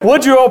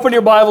Would you open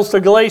your Bibles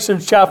to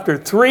Galatians chapter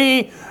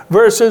 3,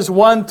 verses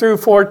 1 through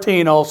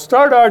 14. I'll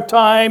start our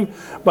time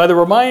by the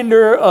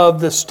reminder of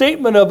the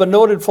statement of a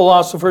noted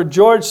philosopher,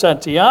 George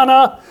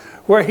Santayana,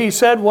 where he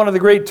said one of the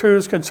great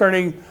truths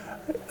concerning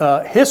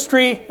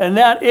history, and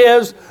that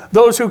is,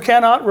 those who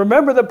cannot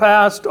remember the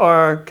past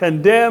are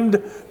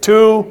condemned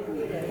to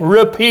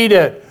repeat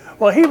it.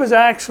 Well, he was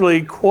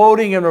actually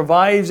quoting and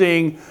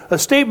revising a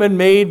statement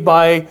made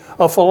by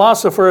a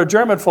philosopher, a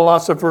German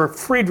philosopher,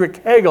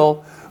 Friedrich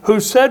Hegel, who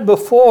said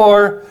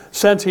before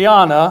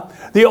Santayana,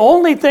 the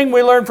only thing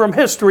we learn from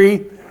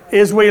history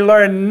is we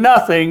learn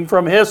nothing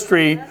from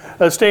history,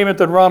 a statement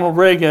that Ronald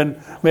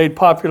Reagan made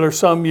popular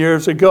some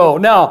years ago.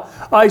 Now,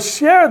 I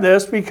share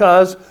this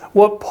because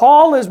what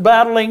Paul is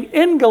battling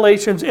in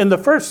Galatians in the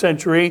first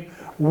century,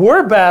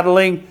 we're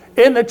battling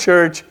in the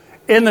church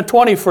in the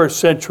 21st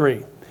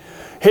century.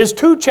 His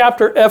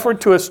two-chapter effort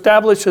to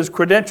establish his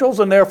credentials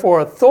and therefore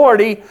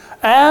authority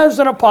as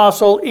an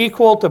apostle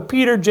equal to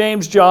Peter,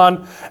 James,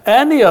 John,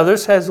 and the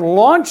others has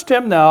launched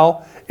him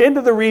now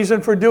into the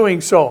reason for doing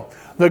so.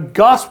 The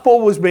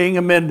gospel was being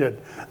amended.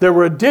 There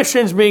were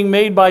additions being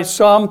made by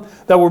some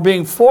that were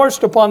being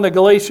forced upon the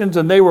Galatians,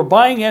 and they were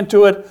buying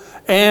into it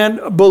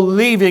and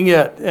believing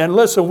it. And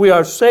listen, we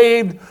are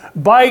saved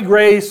by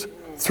grace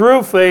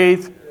through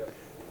faith,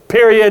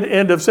 period,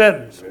 end of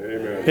sentence.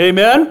 Amen.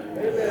 Amen?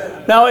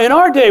 Now, in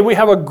our day, we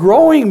have a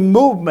growing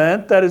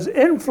movement that has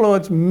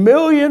influenced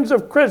millions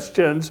of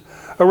Christians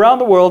around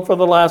the world for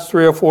the last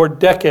 3 or 4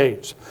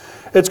 decades.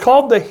 It's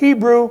called the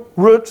Hebrew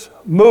Roots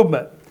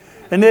Movement,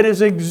 and it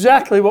is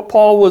exactly what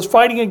Paul was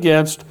fighting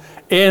against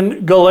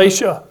in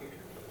Galatia.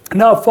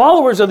 Now,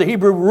 followers of the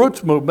Hebrew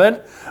Roots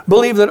Movement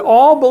believe that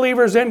all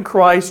believers in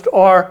Christ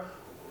are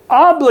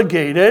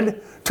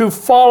obligated to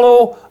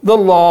follow the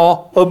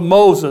law of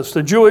Moses,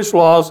 the Jewish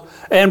laws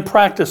and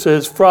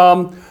practices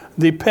from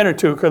the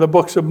Pentateuch, or the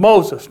books of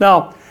Moses.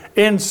 Now,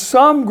 in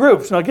some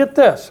groups, now get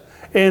this,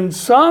 in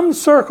some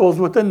circles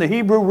within the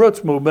Hebrew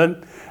Roots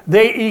Movement,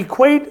 they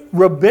equate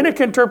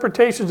rabbinic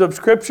interpretations of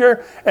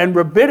Scripture and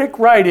rabbinic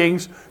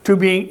writings to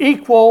being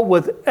equal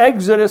with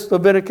Exodus,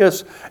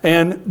 Leviticus,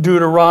 and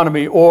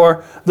Deuteronomy,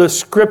 or the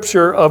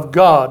Scripture of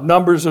God,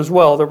 Numbers as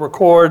well, that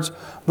records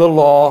the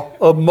law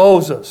of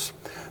Moses.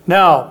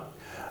 Now,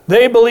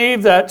 they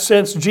believe that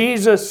since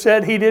Jesus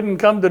said he didn't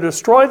come to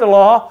destroy the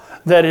law,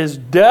 that his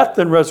death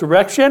and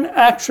resurrection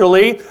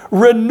actually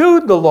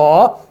renewed the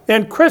law,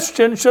 and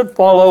Christians should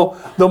follow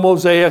the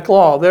Mosaic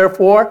law.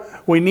 Therefore,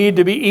 we need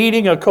to be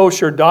eating a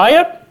kosher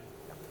diet.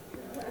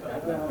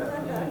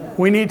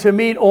 We need to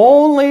meet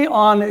only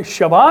on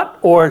Shabbat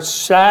or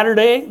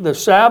Saturday, the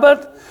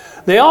Sabbath.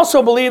 They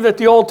also believe that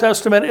the Old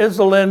Testament is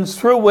the lens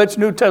through which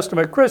New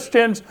Testament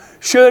Christians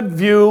should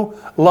view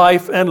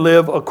life and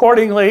live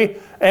accordingly.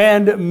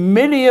 And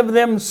many of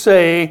them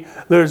say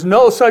there's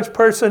no such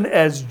person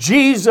as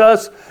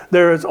Jesus.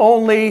 There is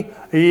only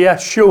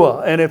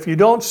Yeshua. And if you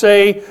don't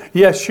say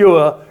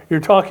Yeshua,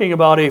 you're talking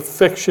about a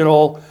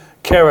fictional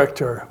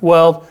character.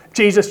 Well,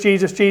 Jesus,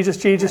 Jesus, Jesus,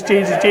 Jesus,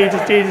 Jesus,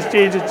 Jesus, Jesus,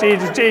 Jesus,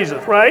 Jesus,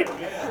 Jesus, right?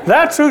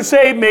 That's who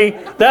saved me.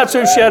 That's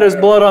who shed his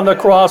blood on the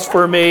cross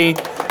for me.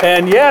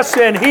 And yes,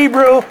 in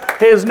Hebrew,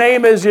 his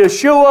name is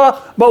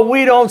Yeshua, but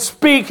we don't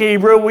speak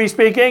Hebrew. We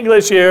speak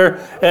English here,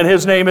 and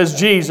his name is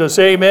Jesus.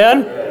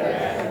 Amen?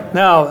 Amen.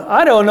 Now,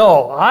 I don't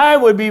know. I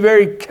would be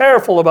very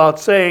careful about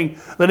saying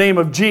the name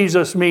of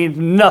Jesus means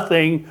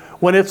nothing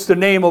when it's the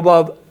name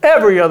above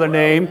every other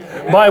name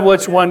by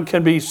which one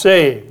can be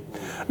saved.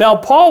 Now,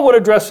 Paul would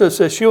address this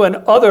issue in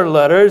other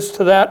letters,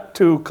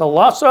 to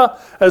Colossae,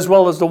 as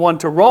well as the one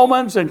to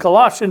Romans. In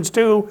Colossians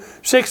 2,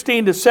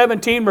 16 to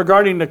 17,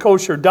 regarding the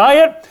kosher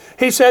diet,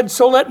 he said,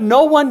 "So let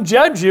no one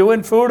judge you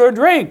in food or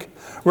drink,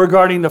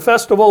 regarding the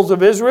festivals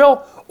of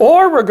Israel,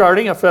 or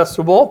regarding a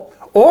festival,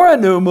 or a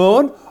new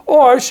moon,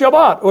 or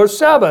Shabbat, or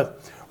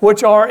Sabbath,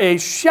 which are a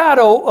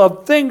shadow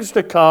of things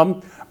to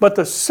come, but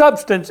the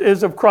substance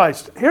is of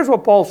Christ." Here's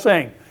what Paul's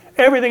saying.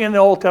 Everything in the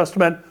Old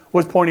Testament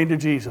was pointing to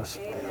Jesus.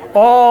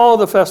 All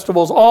the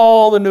festivals,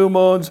 all the new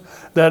moons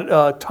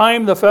that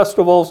timed the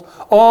festivals,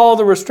 all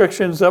the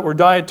restrictions that were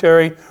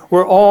dietary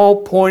were all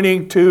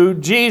pointing to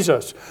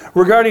Jesus.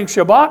 Regarding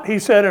Shabbat, he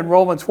said in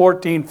Romans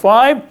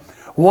 14:5,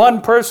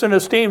 one person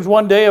esteems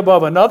one day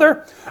above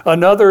another,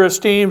 another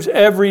esteems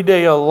every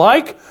day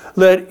alike.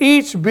 Let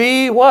each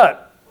be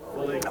what?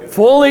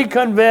 Fully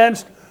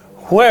convinced.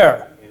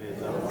 Where?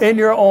 In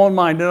your own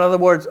mind. In other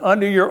words,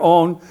 under your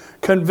own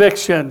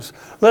convictions.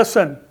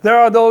 Listen, there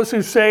are those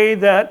who say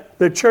that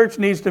the church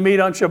needs to meet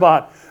on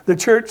Shabbat. The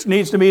church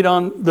needs to meet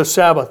on the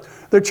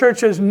Sabbath. The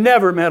church has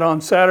never met on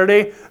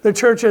Saturday. The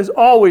church has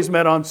always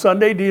met on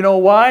Sunday. Do you know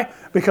why?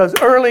 Because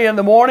early in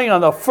the morning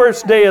on the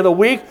first day of the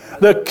week,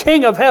 the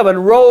King of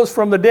Heaven rose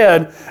from the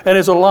dead and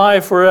is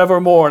alive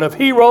forevermore. And if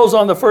he rose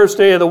on the first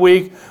day of the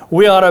week,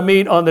 we ought to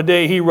meet on the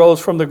day he rose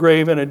from the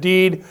grave. And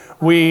indeed,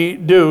 we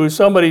do.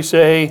 Somebody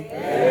say,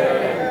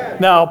 Amen.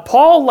 Now,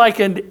 Paul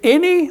likened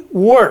any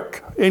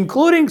work,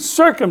 including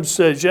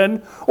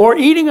circumcision or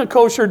eating a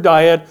kosher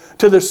diet,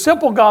 to the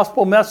simple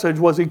gospel message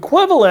was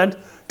equivalent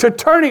to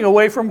turning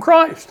away from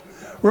Christ.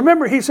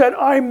 Remember, he said,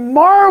 I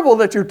marvel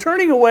that you're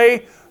turning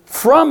away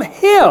from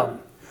him.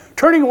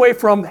 Turning away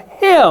from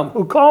him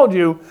who called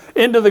you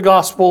into the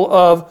gospel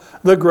of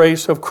the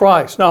grace of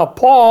Christ. Now,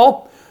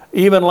 Paul,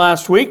 even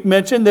last week,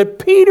 mentioned that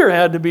Peter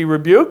had to be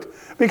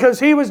rebuked because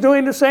he was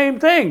doing the same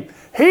thing.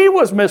 He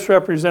was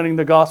misrepresenting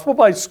the gospel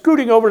by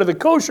scooting over to the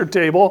kosher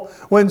table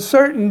when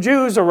certain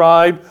Jews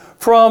arrived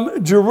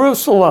from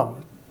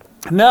Jerusalem.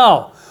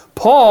 Now,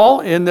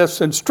 Paul, in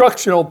this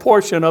instructional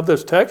portion of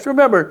this text,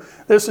 remember,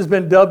 this has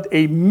been dubbed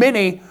a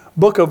mini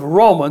book of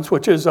Romans,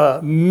 which is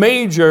a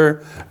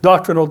major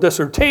doctrinal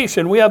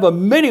dissertation. We have a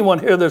mini one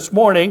here this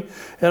morning,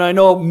 and I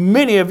know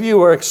many of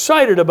you are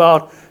excited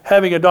about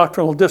having a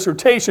doctrinal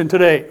dissertation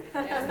today.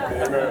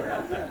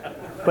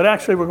 But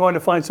actually, we're going to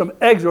find some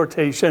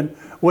exhortation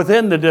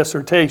within the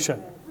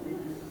dissertation.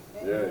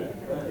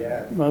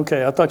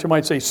 Okay, I thought you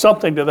might say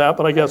something to that,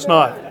 but I guess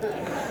not.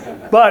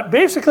 But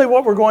basically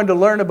what we're going to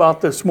learn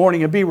about this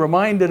morning and be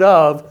reminded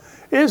of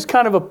is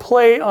kind of a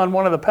play on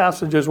one of the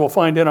passages we'll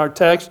find in our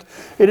text.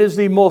 It is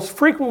the most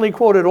frequently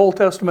quoted Old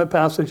Testament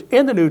passage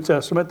in the New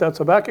Testament. That's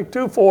Habakkuk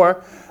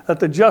 2:4, that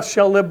the just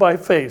shall live by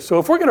faith. So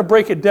if we're going to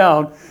break it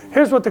down,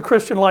 here's what the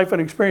Christian life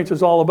and experience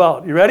is all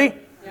about. You ready?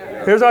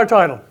 Yeah. Here's our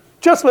title.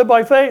 Just live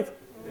by faith.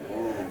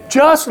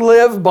 Just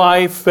live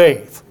by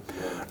faith.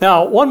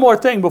 Now, one more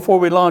thing before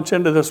we launch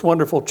into this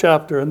wonderful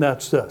chapter, and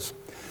that's this.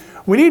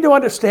 We need to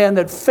understand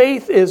that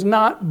faith is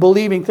not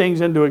believing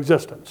things into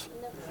existence.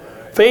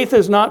 Faith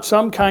is not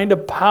some kind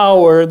of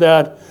power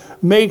that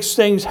makes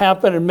things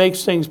happen and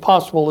makes things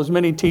possible, as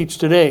many teach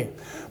today.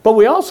 But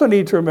we also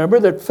need to remember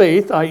that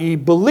faith, i.e.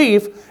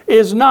 belief,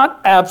 is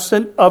not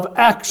absent of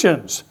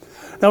actions.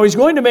 Now, he's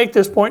going to make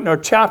this point in our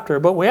chapter,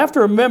 but we have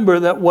to remember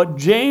that what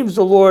James,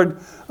 the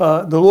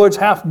Lord's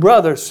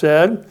half-brother,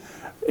 said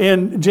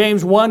in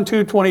James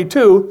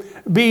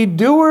 1:22, be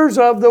doers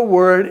of the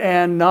word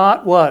and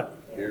not what?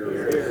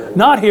 Hearers.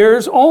 Not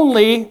hearers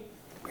only.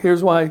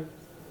 Here's why.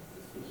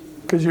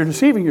 Because you're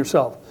deceiving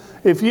yourself.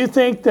 If you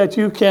think that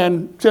you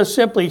can just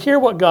simply hear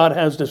what God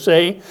has to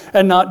say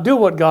and not do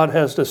what God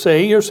has to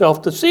say, you're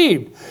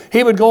self-deceived.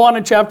 He would go on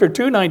in chapter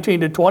 2,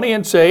 19-20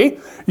 and say,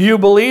 you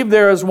believe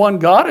there is one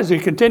God, as he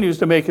continues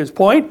to make his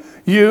point,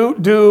 you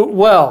do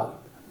well.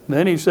 And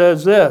then he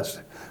says this.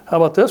 How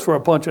about this for a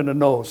punch in the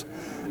nose?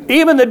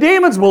 Even the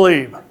demons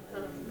believe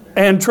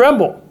and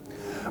tremble.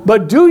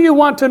 But do you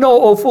want to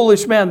know, O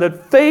foolish man,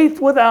 that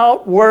faith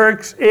without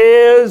works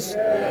is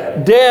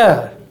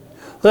dead?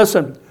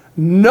 Listen,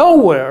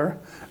 nowhere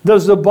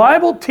does the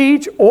Bible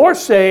teach or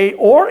say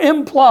or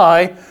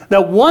imply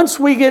that once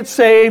we get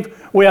saved,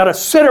 we ought to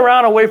sit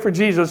around and wait for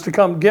Jesus to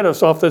come get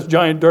us off this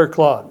giant dirt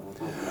clod.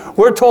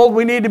 We're told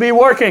we need to be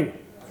working.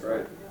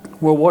 Right.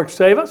 Will work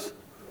save us?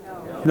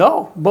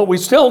 No, but we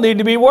still need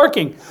to be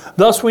working.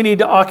 Thus, we need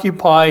to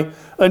occupy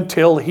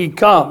until he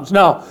comes.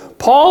 Now,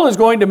 Paul is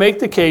going to make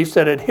the case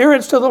that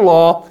adherence to the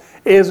law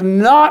is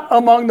not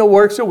among the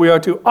works that we are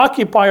to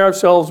occupy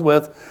ourselves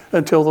with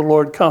until the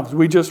Lord comes.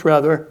 We just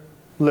rather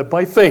live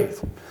by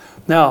faith.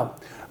 Now,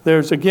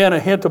 there's again a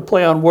hint of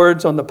play on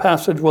words on the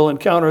passage we'll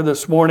encounter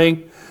this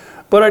morning,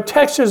 but our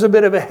text is a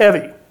bit of a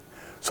heavy.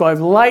 So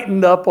I've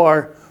lightened up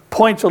our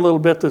points a little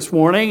bit this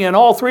morning, and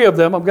all three of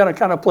them I'm going to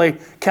kind of play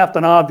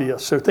Captain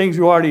Obvious. They're things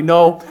you already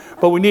know,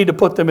 but we need to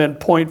put them in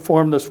point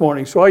form this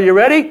morning. So are you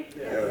ready?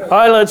 All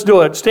right, let's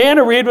do it. Stand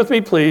and read with me,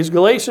 please.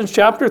 Galatians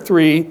chapter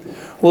 3.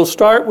 We'll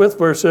start with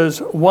verses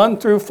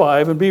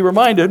 1-5 and be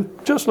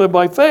reminded, just live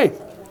by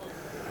faith.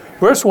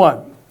 Verse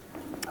 1.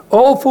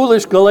 O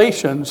foolish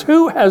Galatians,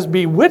 who has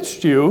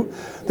bewitched you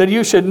that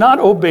you should not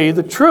obey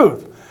the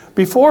truth,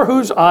 before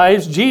whose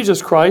eyes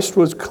Jesus Christ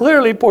was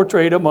clearly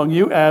portrayed among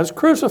you as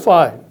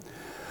crucified?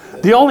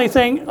 The only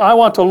thing I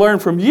want to learn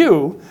from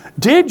you,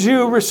 did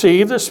you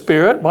receive the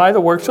Spirit by the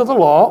works of the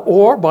law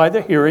or by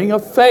the hearing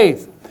of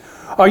faith?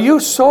 Are you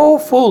so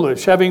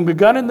foolish, having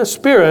begun in the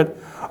Spirit,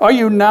 are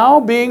you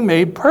now being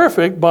made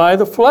perfect by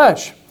the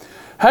flesh?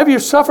 Have you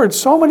suffered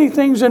so many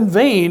things in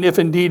vain, if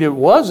indeed it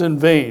was in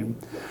vain?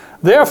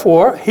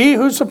 Therefore, he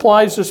who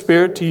supplies the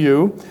Spirit to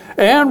you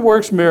and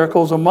works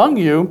miracles among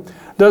you,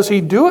 does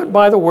he do it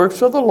by the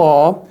works of the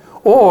law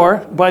or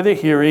by the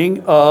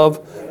hearing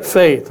of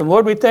faith? And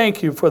Lord, we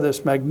thank you for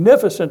this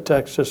magnificent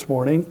text this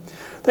morning.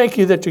 Thank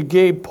you that you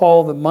gave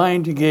Paul the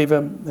mind you gave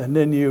him, and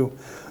then you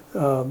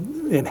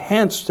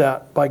enhanced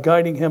that by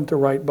guiding him to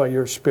write by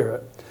your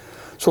Spirit.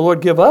 So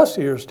Lord, give us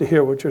ears to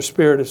hear what your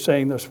Spirit is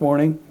saying this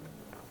morning,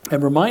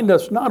 and remind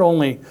us not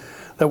only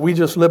that we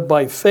just live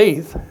by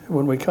faith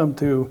when we come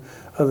to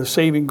the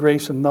saving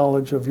grace and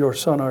knowledge of your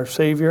Son, our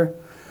Savior,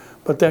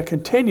 but that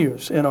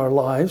continues in our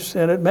lives,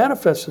 and it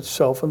manifests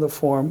itself in the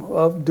form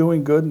of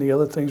doing good and the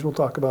other things we'll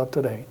talk about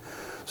today.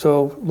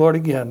 So, Lord,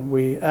 again,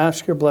 we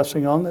ask your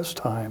blessing on this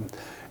time,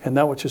 and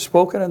that which is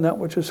spoken and that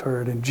which is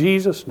heard. In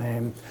Jesus'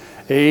 name,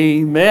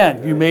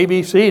 amen. You may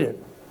be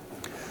seated.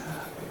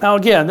 Now,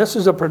 again, this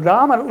is a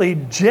predominantly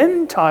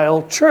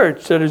Gentile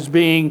church that is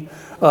being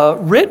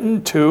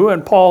written to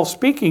and Paul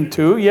speaking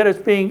to, yet it's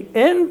being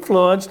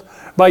influenced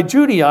by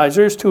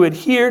Judaizers to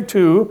adhere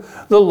to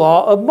the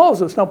law of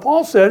Moses. Now,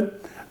 Paul said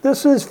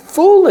This is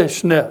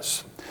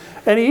foolishness.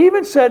 And he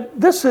even said,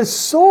 this is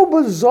so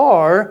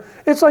bizarre,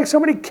 it's like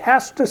somebody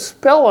cast a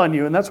spell on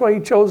you. And that's why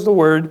he chose the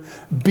word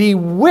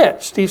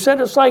bewitched. He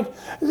said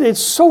it's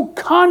so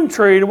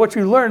contrary to what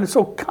you learned. It's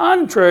so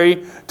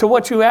contrary to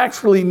what you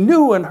actually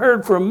knew and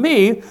heard from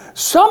me.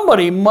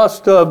 Somebody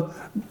must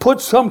have put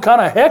some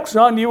kind of hex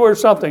on you or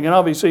something. And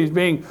obviously he's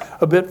being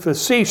a bit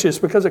facetious,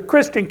 because a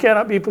Christian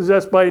cannot be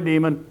possessed by a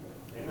demon.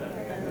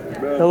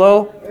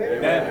 Hello?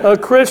 Amen. A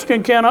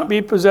Christian cannot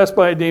be possessed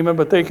by a demon,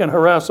 but they can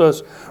harass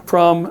us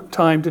from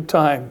time to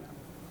time.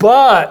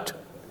 But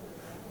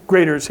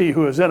greater is he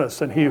who is in us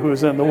than he who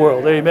is in the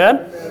world.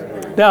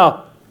 Amen?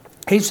 Now,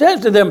 he says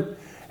to them,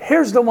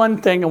 here's the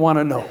one thing I want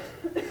to know.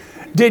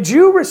 Did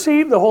you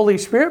receive the Holy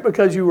Spirit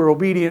because you were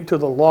obedient to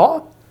the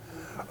law,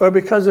 or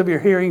because of your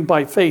hearing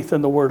by faith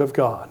in the Word of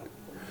God?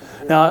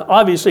 Now,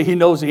 obviously, he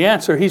knows the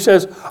answer. He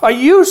says, are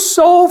you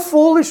so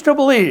foolish to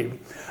believe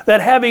that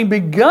having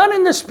begun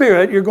in the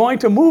Spirit, you're going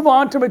to move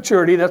on to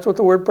maturity, that's what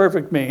the word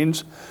perfect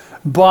means,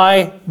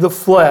 by the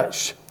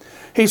flesh?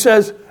 He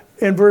says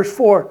in verse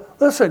 4,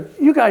 listen,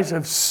 you guys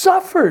have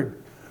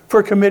suffered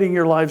for committing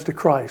your lives to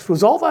Christ.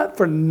 Was all that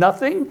for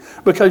nothing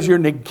because you're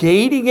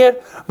negating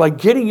it by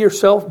getting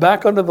yourself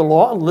back under the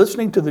law and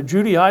listening to the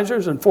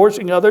Judaizers and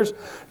forcing others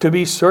to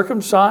be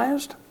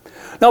circumcised?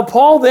 Now,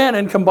 Paul then,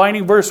 in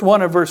combining verse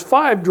 1 and verse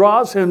 5,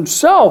 draws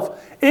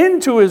himself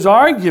into his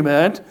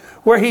argument,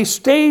 where he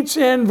states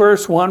in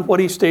verse 1 what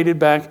he stated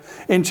back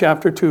in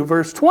chapter 2,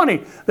 verse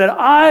 20, that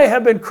I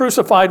have been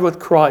crucified with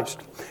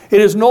Christ. It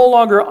is no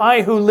longer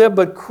I who live,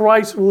 but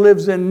Christ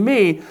lives in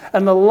me.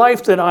 And the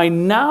life that I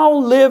now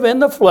live in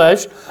the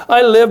flesh,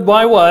 I live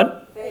by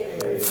what?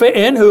 Faith.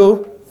 In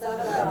who?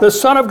 The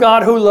Son of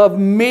God, who loved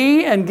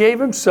me and gave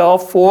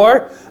himself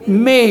for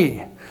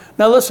me.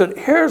 Now listen,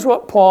 here's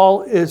what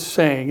Paul is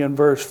saying in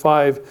verse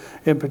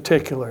 5 in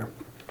particular.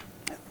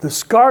 The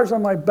scars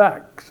on my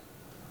back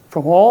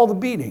from all the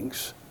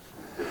beatings,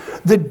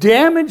 the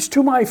damage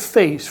to my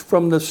face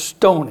from the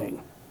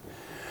stoning,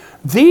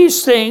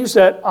 these things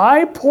that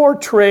I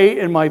portray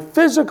in my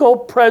physical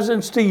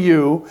presence to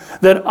you,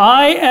 that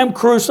I am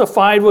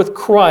crucified with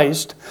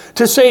Christ,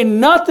 to say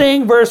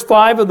nothing, verse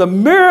 5, of the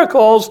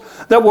miracles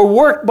that were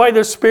worked by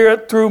the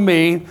Spirit through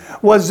me.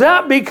 Was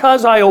that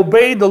because I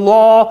obeyed the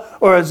law,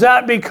 or is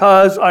that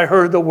because I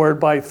heard the word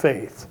by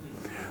faith?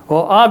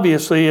 Well,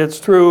 obviously it's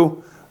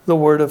through the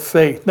word of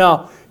faith.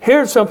 Now,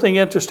 here's something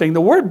interesting.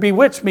 The word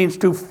bewitched means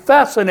to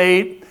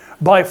fascinate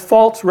by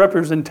false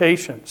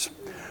representations.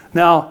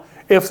 Now,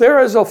 if there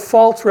is a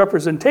false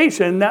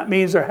representation, that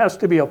means there has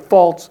to be a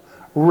false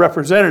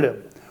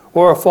representative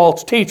or a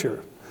false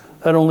teacher.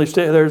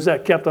 There's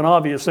that Captain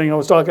Obvious thing I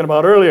was talking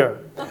about earlier.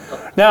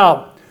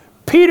 Now,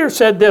 Peter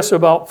said this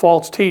about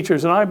false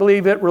teachers, and I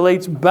believe it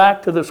relates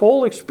back to this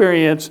whole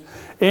experience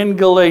in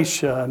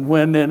Galatia, and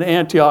when in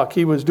Antioch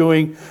he was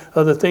doing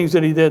the things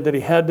that he did that he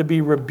had to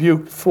be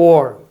rebuked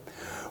for.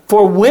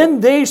 For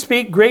when they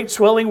speak great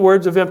swelling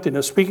words of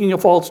emptiness, speaking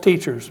of false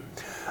teachers,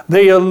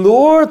 they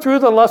allure through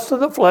the lust of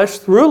the flesh,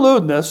 through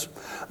lewdness,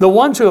 the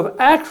ones who have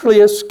actually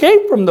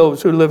escaped from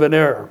those who live in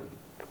error.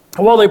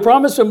 While they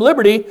promise them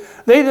liberty,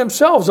 they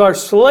themselves are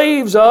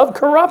slaves of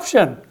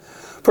corruption.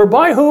 For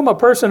by whom a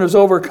person is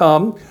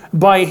overcome,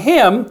 by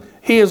him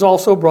he is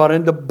also brought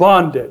into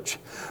bondage.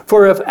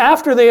 For if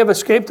after they have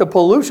escaped the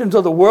pollutions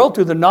of the world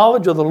through the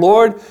knowledge of the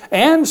Lord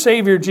and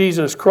Savior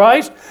Jesus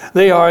Christ,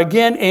 they are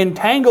again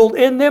entangled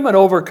in them and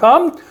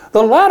overcome,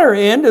 the latter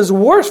end is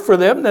worse for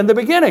them than the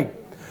beginning.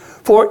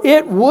 For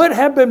it would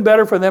have been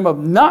better for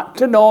them not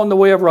to know the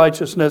way of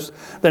righteousness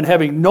than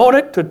having known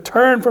it to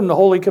turn from the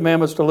holy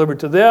commandments delivered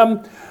to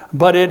them.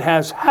 But it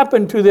has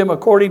happened to them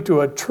according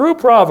to a true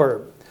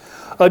proverb.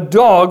 A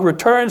dog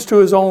returns to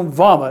his own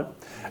vomit,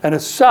 and a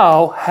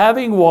sow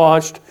having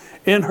washed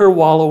in her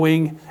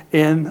wallowing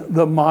in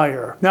the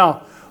mire.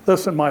 Now,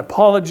 listen, my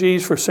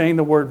apologies for saying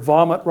the word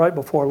vomit right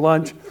before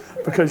lunch,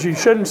 because you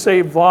shouldn't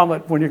say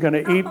vomit when you're going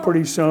to eat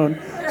pretty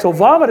soon. So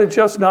vomit is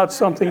just not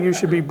something you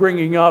should be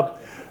bringing up,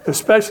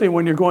 especially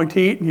when you're going to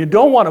eat, and you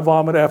don't want to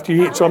vomit after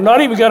you eat. So I'm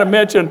not even going to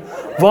mention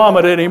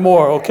vomit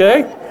anymore,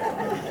 okay?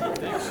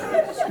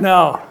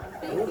 Now,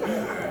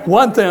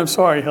 one thing, I'm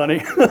sorry, honey.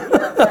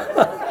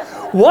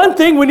 One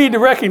thing we need to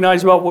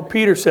recognize about what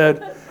Peter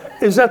said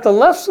is that the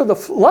lusts of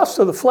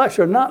the flesh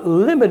are not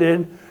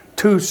limited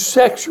to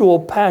sexual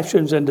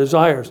passions and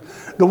desires.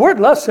 The word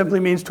lust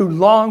simply means to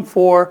long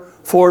for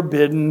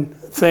forbidden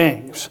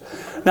things.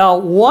 Now,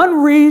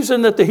 one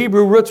reason that the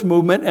Hebrew roots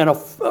movement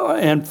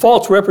and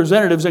false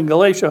representatives in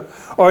Galatia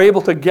are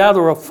able to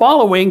gather a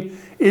following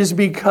is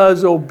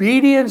because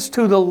obedience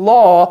to the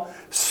law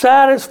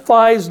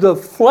satisfies the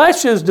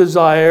flesh's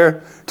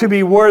desire to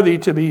be worthy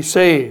to be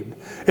saved.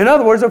 In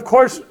other words, of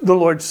course the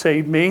Lord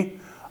saved me.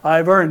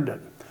 I've earned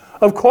it.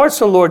 Of course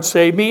the Lord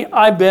saved me.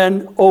 I've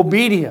been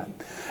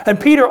obedient. And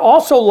Peter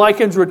also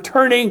likens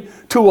returning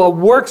to a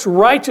works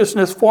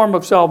righteousness form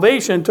of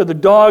salvation to the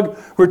dog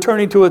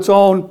returning to its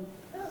own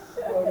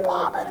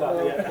vomit.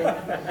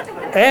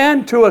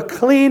 and to a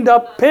cleaned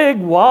up pig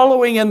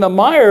wallowing in the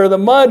mire or the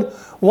mud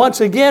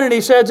once again. And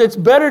he says it's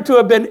better to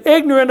have been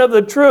ignorant of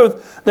the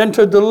truth than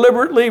to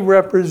deliberately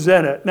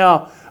represent it.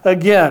 Now,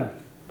 again,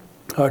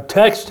 our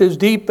text is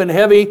deep and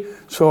heavy,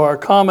 so our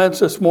comments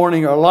this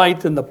morning are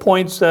light in the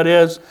points, that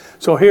is.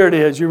 So here it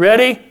is. You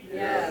ready?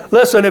 Yes.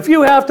 Listen, if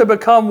you have to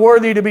become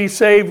worthy to be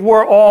saved,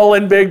 we're all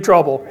in big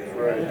trouble.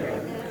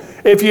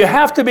 If you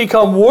have to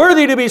become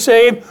worthy to be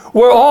saved,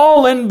 we're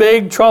all in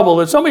big trouble.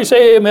 Did somebody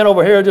say amen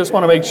over here? I just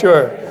want to make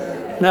sure.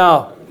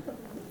 Now,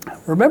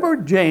 remember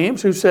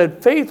James, who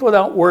said faith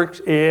without works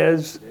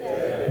is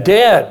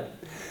dead.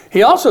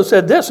 He also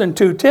said this in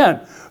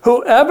 2:10.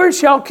 Whoever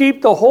shall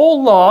keep the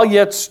whole law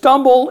yet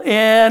stumble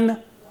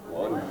in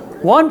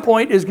one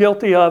point is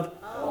guilty of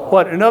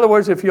what? In other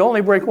words, if you only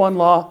break one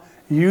law,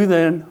 you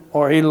then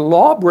are a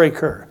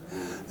lawbreaker.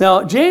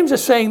 Now, James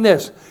is saying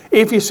this.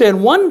 If you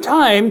sin one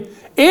time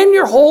in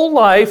your whole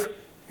life,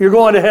 you're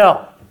going to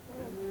hell.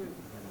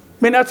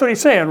 I mean, that's what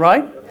he's saying,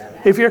 right?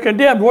 If you're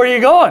condemned, where are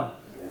you going?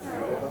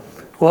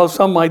 Well,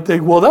 some might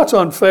think, well, that's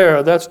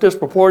unfair. That's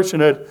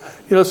disproportionate.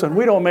 Listen,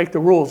 we don't make the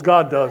rules.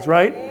 God does,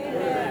 right?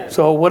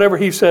 So whatever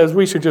he says,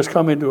 we should just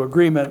come into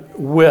agreement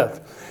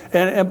with.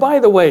 And by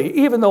the way,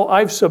 even though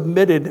I've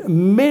submitted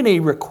many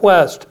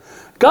requests,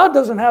 God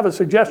doesn't have a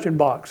suggestion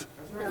box.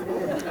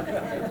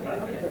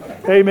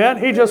 Amen?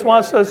 He just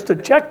wants us to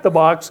check the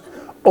box,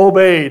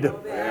 obeyed,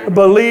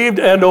 believed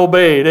and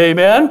obeyed.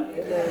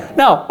 Amen?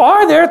 Now,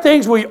 are there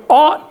things we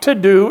ought to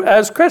do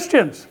as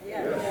Christians?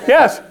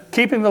 Yes.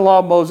 Keeping the law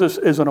of Moses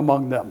isn't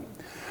among them.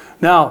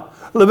 Now,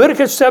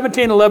 Leviticus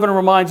 17:11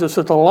 reminds us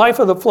that the life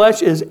of the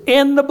flesh is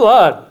in the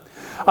blood.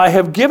 I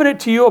have given it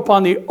to you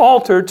upon the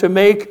altar to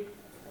make,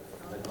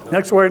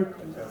 next word,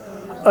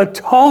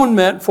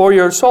 atonement for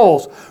your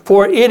souls.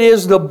 For it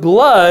is the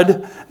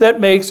blood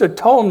that makes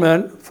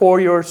atonement for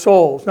your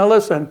souls. Now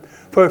listen,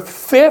 for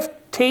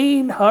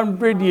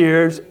 1,500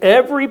 years,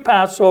 every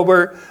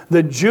Passover,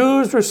 the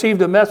Jews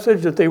received a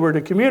message that they were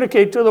to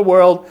communicate to the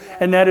world,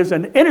 and that is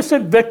an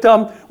innocent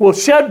victim will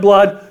shed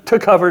blood to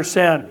cover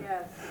sin.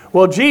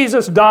 Well,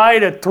 Jesus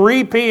died at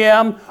 3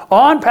 p.m.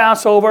 on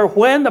Passover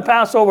when the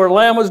Passover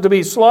lamb was to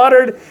be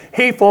slaughtered.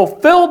 He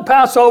fulfilled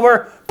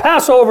Passover.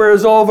 Passover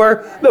is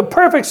over. The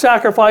perfect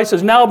sacrifice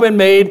has now been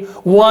made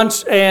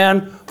once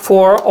and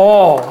for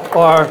all.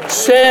 Our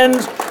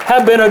sins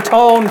have been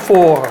atoned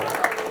for.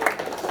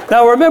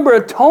 Now remember,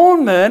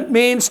 atonement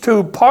means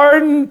to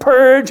pardon,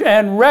 purge,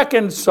 and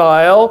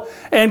reconcile.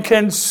 And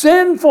can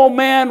sinful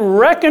man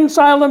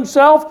reconcile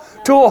himself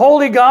to a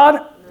holy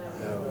God?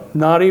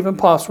 Not even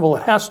possible.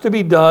 It has to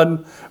be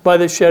done by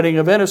the shedding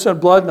of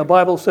innocent blood. And the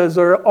Bible says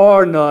there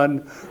are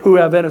none who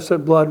have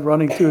innocent blood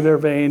running through their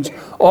veins.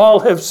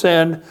 All have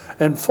sinned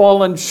and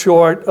fallen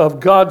short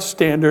of God's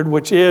standard,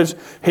 which is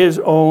his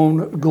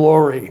own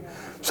glory.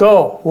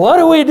 So, what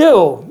do we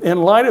do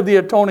in light of the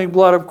atoning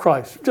blood of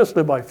Christ? Just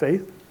live by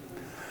faith.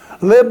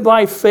 Live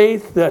by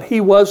faith that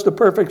he was the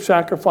perfect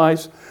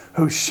sacrifice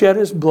who shed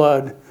his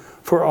blood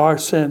for our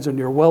sins, and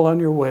you're well on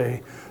your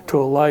way to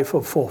a life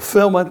of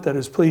fulfillment that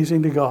is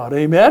pleasing to God.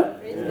 Amen?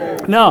 Amen.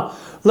 Now,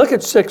 look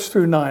at 6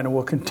 through 9 and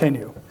we'll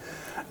continue.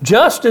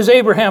 Just as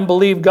Abraham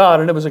believed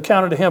God and it was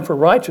accounted to him for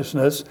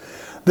righteousness,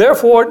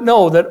 therefore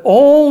know that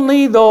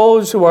only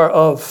those who are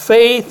of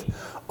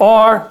faith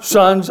are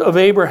sons of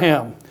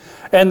Abraham.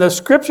 And the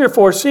scripture,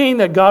 foreseeing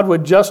that God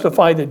would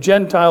justify the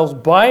Gentiles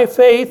by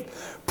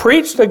faith,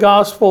 preached the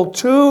gospel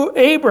to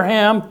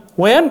Abraham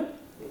when?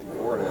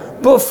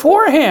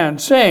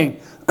 Beforehand,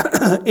 saying,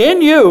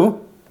 in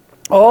you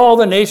all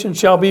the nations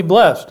shall be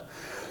blessed.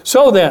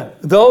 So then,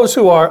 those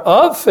who are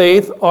of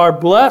faith are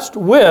blessed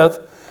with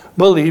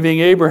believing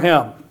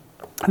Abraham.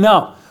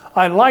 Now,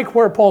 I like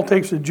where Paul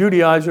takes the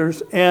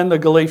Judaizers and the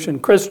Galatian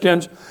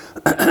Christians,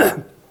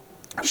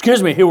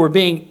 who were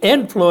being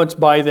influenced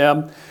by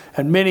them,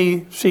 and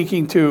many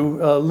seeking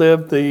to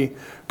live the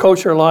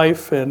kosher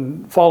life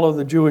and follow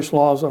the Jewish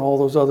laws and all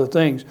those other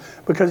things.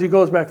 Because he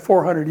goes back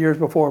 400 years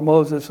before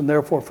Moses and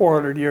therefore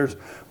 400 years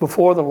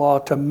before the law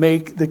to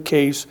make the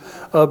case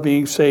of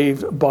being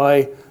saved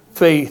by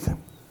faith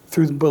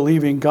through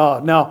believing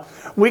God. Now,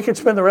 we could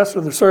spend the rest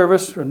of the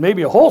service, or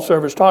maybe a whole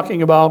service,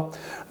 talking about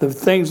the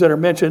things that are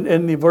mentioned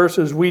in the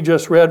verses we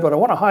just read, but I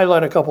want to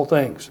highlight a couple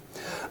things.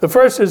 The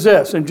first is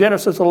this, in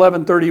Genesis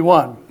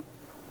 11:31.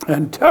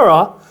 And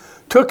Terah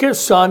took his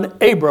son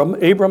Abram,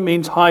 Abram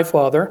means high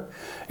father,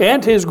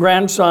 and his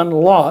grandson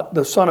Lot,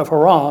 the son of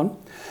Haran,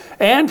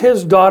 and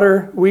his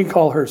daughter, we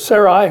call her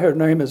Sarai, her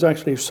name is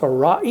actually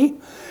Sarai,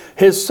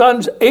 his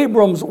son's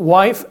Abram's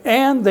wife,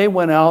 and they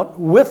went out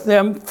with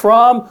them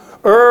from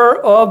Ur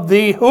of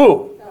the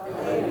who?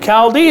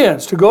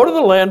 Chaldeans, to go to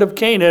the land of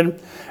Canaan,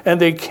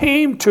 and they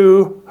came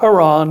to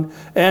Haran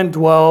and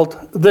dwelt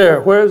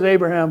there. Where is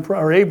Abram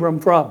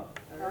from?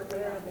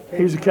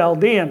 He's a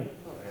Chaldean.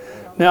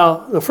 Now,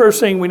 the first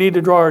thing we need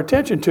to draw our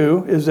attention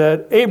to is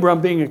that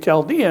Abram, being a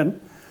Chaldean,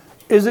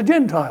 is a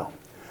Gentile.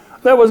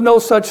 There was no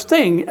such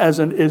thing as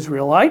an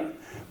Israelite,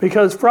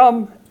 because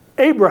from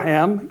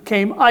Abraham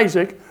came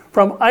Isaac,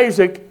 from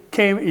Isaac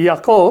came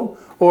Jacob,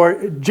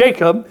 or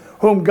Jacob,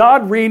 whom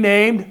God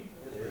renamed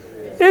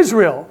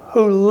Israel,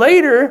 who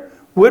later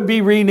would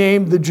be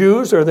renamed the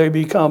Jews, or they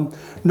become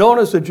known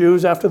as the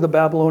Jews after the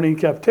Babylonian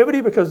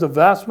captivity, because the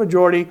vast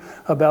majority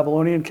of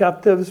Babylonian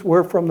captives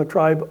were from the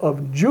tribe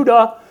of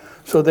Judah,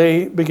 so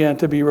they began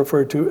to be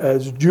referred to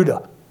as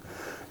Judah,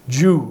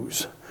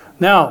 Jews.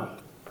 Now,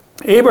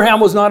 Abraham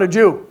was not a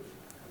Jew.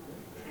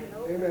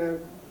 Amen.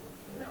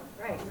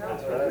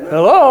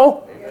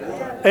 Hello?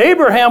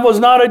 Abraham was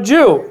not a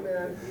Jew.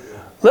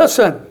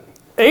 Listen,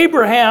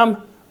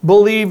 Abraham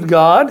believed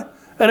God,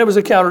 and it was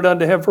accounted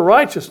unto him for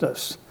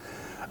righteousness.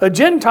 A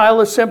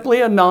Gentile is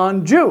simply a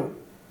non-Jew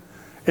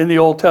in the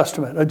Old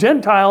Testament. A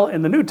Gentile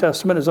in the New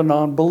Testament is a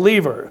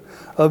non-believer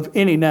of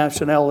any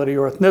nationality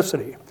or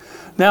ethnicity.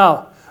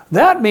 Now,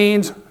 that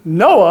means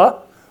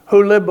Noah,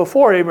 who lived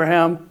before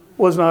Abraham,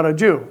 was not a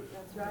Jew.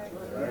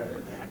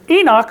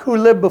 Enoch, who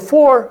lived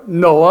before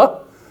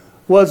Noah,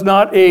 was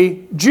not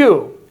a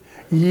Jew.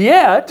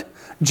 Yet,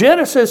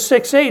 Genesis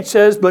 6:8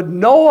 says, but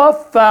Noah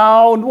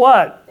found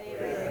what?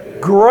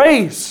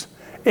 Grace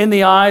in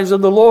the eyes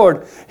of the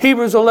Lord.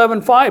 Hebrews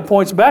 11:5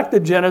 points back to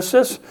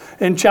Genesis.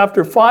 In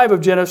chapter 5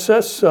 of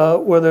Genesis,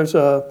 where there's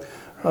a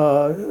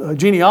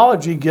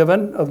genealogy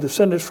given of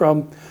descendants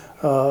from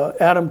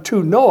Adam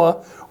to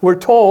Noah, we're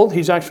told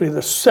he's actually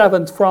the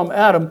seventh from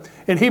Adam.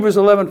 In Hebrews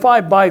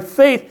 11:5, by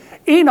faith,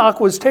 Enoch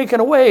was taken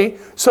away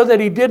so that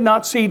he did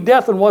not see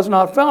death and was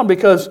not found,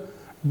 because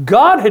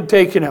God had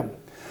taken him.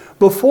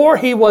 Before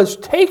he was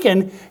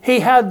taken, he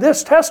had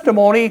this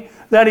testimony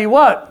that he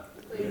what?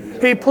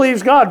 He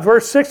pleased God.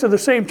 Verse 6 of the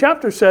same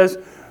chapter says,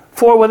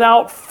 for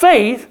without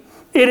faith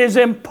it is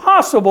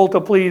impossible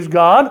to please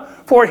God,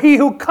 for he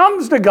who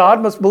comes to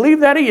God must believe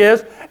that he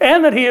is,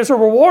 and that he is a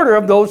rewarder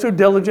of those who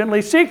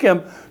diligently seek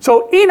him.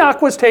 So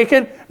Enoch was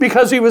taken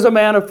because he was a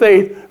man of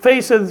faith.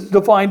 Faith is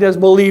defined as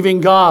believing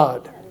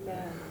God.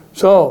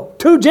 So,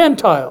 two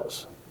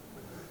Gentiles,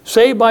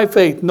 saved by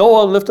faith.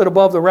 Noah lifted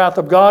above the wrath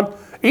of God.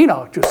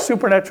 Enoch just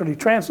supernaturally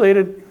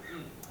translated,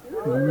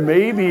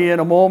 maybe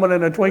in a moment,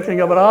 in a twinkling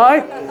of an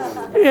eye,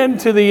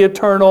 into the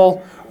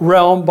eternal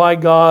realm by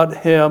God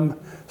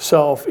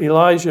himself.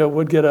 Elijah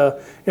would get an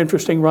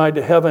interesting ride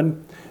to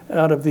heaven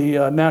out of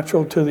the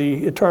natural to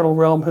the eternal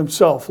realm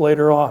himself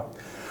later on.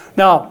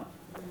 Now,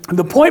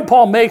 the point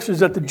Paul makes is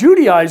that the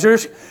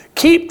Judaizers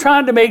keep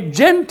trying to make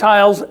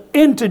Gentiles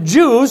into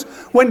Jews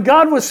when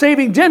God was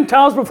saving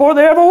Gentiles before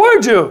they ever were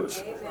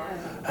Jews.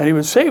 And he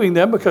was saving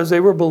them because they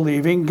were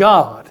believing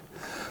God.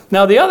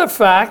 Now, the other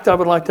fact I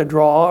would like to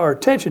draw our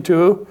attention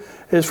to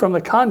is from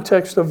the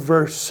context of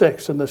verse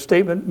 6 and the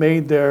statement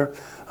made there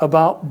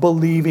about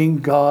believing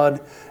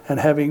God and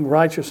having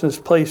righteousness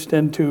placed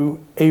into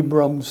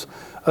Abram's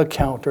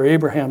account, or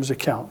Abraham's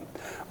account.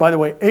 By the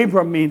way,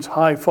 Abram means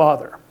high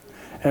father.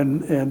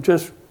 And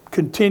just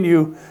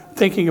continue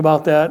thinking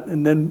about that,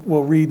 and then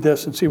we'll read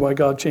this and see why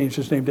God changed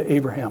his name to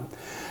Abraham.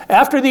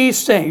 After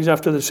these things,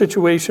 after the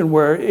situation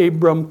where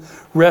Abram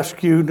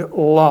rescued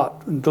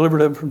Lot and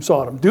delivered him from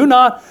Sodom, do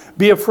not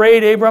be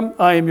afraid, Abram,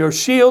 I am your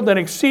shield and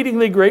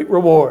exceedingly great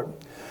reward.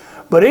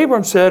 But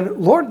Abram said,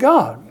 Lord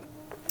God,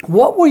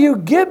 what will you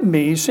give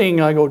me, seeing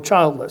I go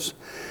childless?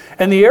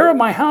 And the heir of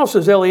my house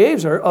is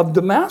Eliezer of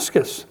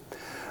Damascus.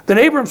 Then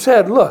Abram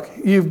said, look,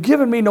 you've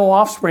given me no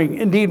offspring.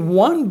 Indeed,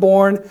 one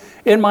born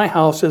in my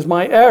house is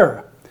my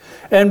heir.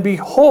 And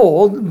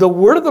behold, the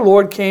word of the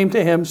Lord came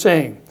to him,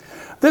 saying,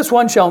 this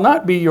one shall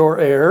not be your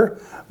heir,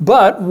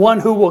 but one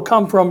who will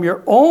come from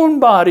your own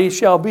body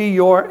shall be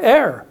your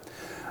heir.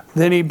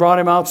 Then he brought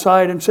him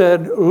outside and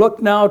said,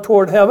 look now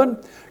toward heaven,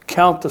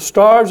 count the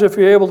stars if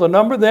you're able to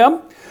number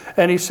them.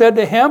 And he said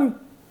to him,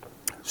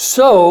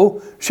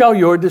 so shall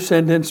your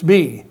descendants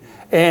be.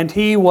 And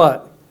he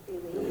what?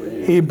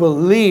 He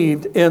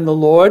believed in the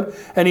Lord,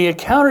 and he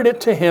accounted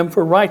it to him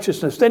for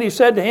righteousness. Then he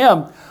said to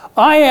him,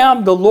 I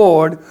am the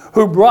Lord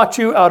who brought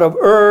you out of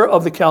Ur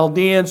of the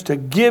Chaldeans to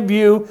give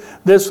you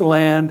this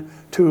land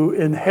to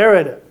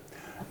inherit it.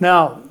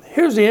 Now,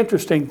 here's the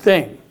interesting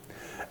thing.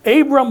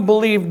 Abram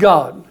believed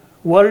God.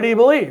 What did he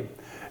believe?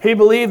 He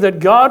believed that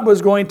God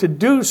was going to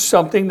do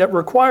something that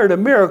required a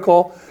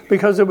miracle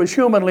because it was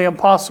humanly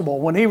impossible.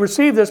 When he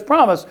received this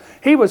promise,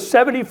 he was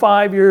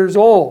 75 years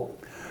old.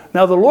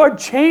 Now, the Lord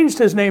changed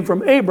his name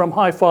from Abram,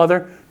 high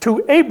father,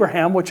 to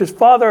Abraham, which is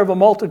father of a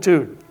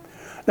multitude.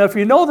 Now, if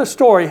you know the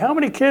story, how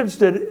many kids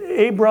did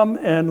Abram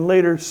and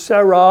later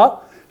Sarah,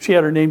 she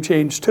had her name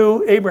changed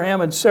too, Abraham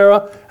and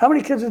Sarah, how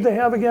many kids did they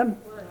have again?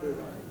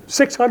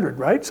 600,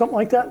 right? Something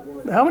like that.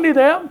 How many did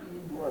they have?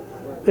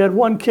 They had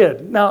one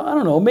kid. Now, I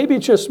don't know, maybe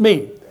it's just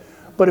me,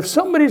 but if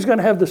somebody's going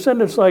to have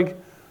descendants like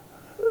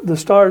the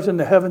stars in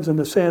the heavens and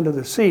the sand of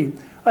the sea,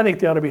 I think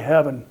they ought to be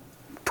having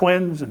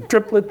twins and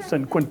triplets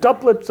and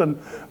quintuplets.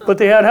 But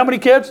they had how many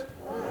kids?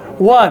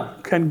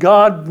 One. Can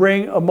God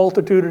bring a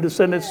multitude of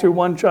descendants through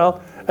one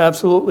child?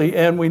 Absolutely,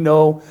 and we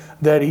know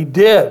that he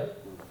did.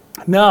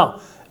 Now,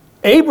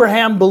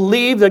 Abraham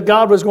believed that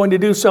God was going to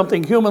do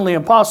something humanly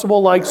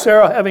impossible, like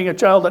Sarah having a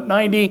child at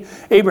 90,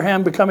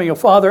 Abraham becoming a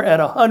father at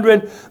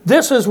 100.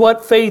 This is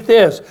what faith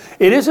is.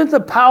 It isn't the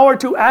power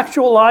to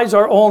actualize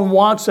our own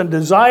wants and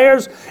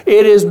desires.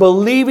 It is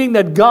believing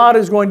that God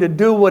is going to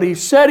do what He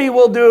said He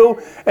will do,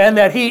 and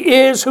that He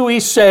is who He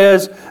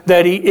says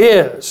that He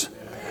is.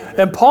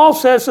 And Paul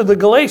says to the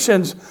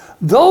Galatians,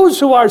 those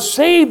who are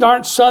saved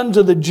aren't sons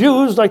of the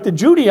Jews like the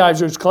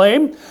Judaizers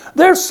claim.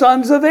 They're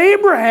sons of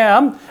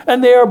Abraham,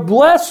 and they are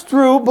blessed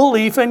through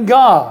belief in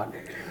God.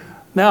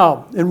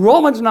 Now, in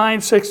Romans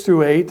 9, 6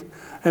 through 8,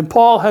 and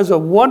Paul has a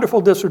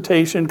wonderful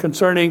dissertation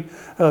concerning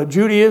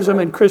Judaism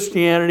and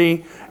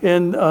Christianity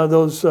in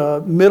those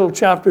middle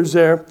chapters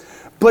there.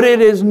 But it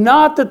is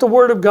not that the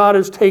word of God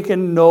has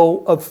taken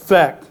no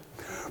effect.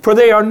 For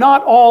they are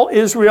not all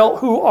Israel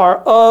who are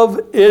of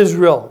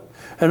Israel.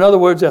 In other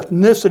words,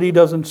 ethnicity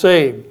doesn't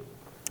save.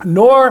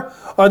 Nor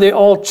are they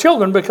all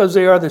children, because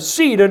they are the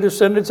seed or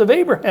descendants of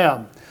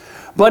Abraham.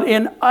 But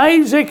in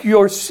Isaac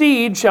your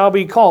seed shall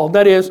be called.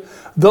 That is,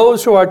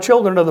 those who are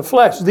children of the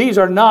flesh. These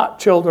are not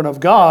children of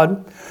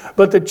God,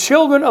 but the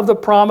children of the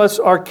promise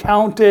are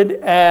counted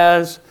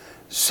as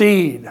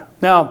seed.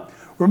 Now,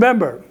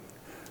 remember,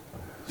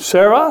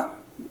 Sarah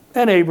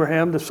and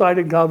Abraham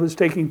decided God was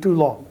taking too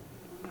long.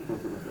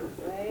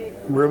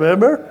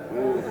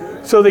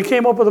 Remember? So they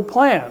came up with a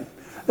plan.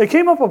 They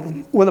came up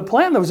with a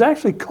plan that was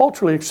actually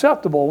culturally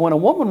acceptable. When a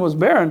woman was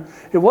barren,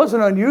 it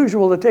wasn't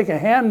unusual to take a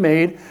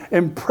handmaid,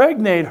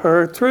 impregnate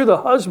her through the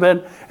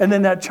husband, and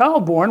then that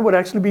child born would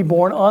actually be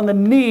born on the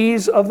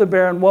knees of the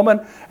barren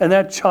woman, and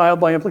that child,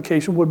 by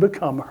implication, would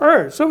become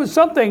hers. So it was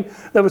something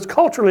that was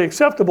culturally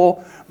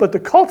acceptable, but the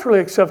culturally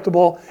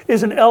acceptable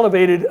isn't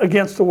elevated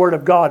against the Word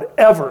of God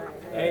ever.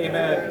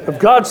 Amen. If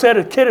God said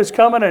a kid is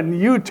coming and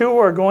you two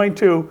are going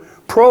to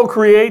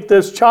procreate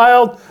this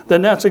child,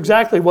 then that's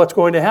exactly what's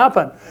going to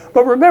happen.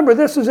 But remember,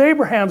 this is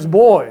Abraham's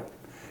boy.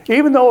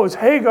 Even though it was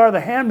Hagar, the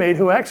handmaid,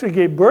 who actually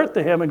gave birth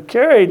to him and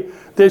carried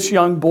this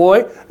young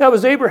boy, that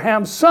was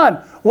Abraham's son.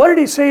 What did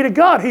he say to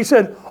God? He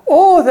said,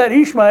 oh, that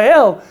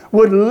Ishmael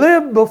would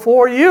live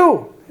before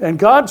you. And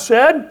God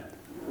said,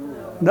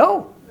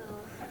 no.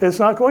 It's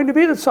not going to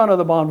be the son of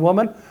the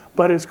bondwoman,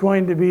 but it's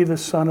going to be the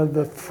son of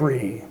the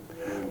free,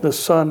 the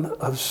son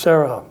of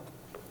Sarah.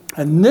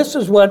 And this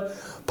is what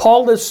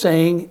Paul is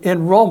saying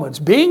in Romans.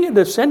 Being a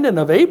descendant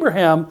of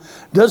Abraham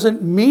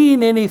doesn't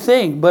mean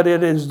anything, but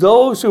it is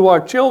those who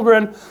are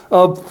children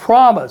of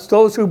promise,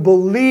 those who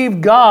believe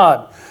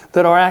God,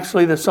 that are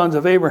actually the sons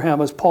of Abraham,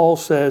 as Paul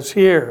says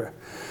here.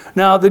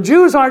 Now, the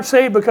Jews aren't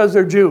saved because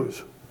they're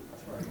Jews.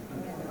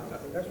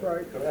 That's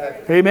right.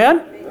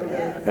 Amen?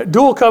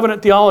 Dual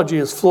covenant theology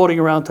is floating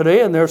around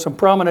today, and there are some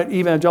prominent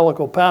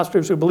evangelical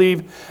pastors who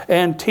believe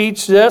and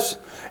teach this.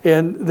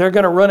 And they're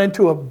going to run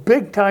into a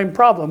big-time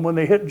problem when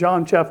they hit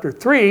John chapter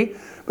 3,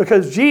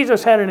 because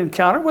Jesus had an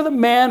encounter with a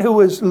man who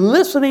was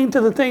listening to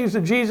the things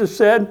that Jesus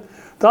said,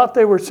 thought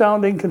they were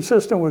sounding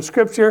consistent with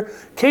Scripture,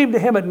 came to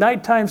him at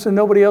nighttime so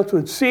nobody else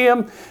would see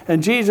him,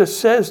 and Jesus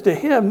says to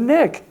him,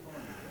 Nick,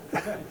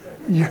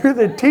 you're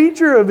the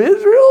teacher of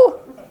Israel?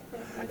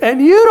 And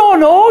you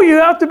don't know you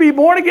have to be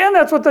born again?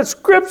 That's what the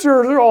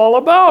Scriptures are all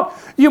about.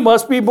 You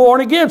must be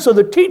born again. So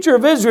the teacher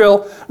of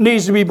Israel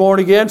needs to be born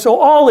again. So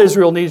all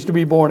Israel needs to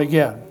be born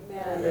again.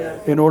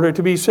 Amen. In order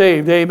to be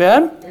saved.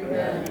 Amen?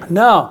 Amen?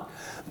 Now,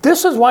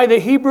 this is why the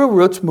Hebrew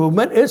roots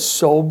movement is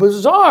so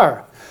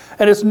bizarre.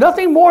 And it's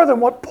nothing more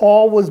than what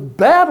Paul was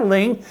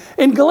battling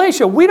in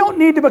Galatia. We don't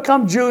need to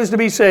become Jews to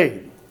be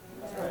saved.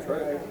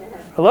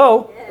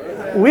 Hello?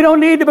 We don't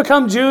need to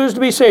become Jews to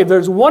be saved.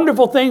 There's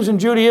wonderful things in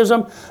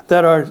Judaism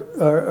that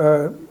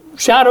are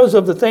shadows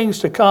of the things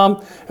to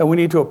come, and we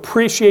need to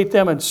appreciate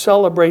them and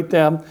celebrate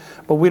them,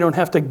 but we don't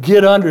have to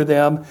get under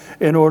them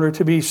in order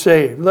to be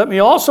saved. Let me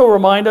also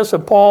remind us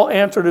that Paul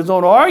answered his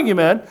own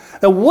argument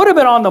that would have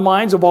been on the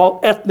minds of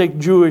all ethnic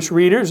Jewish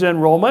readers in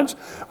Romans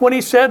when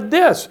he said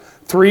this,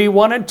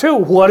 3:1 and 2,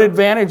 what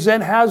advantage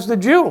then has the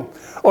Jew?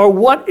 Or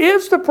what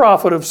is the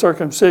profit of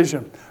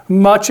circumcision?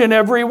 Much in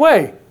every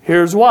way.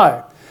 Here's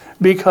why.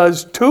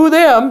 Because to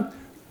them,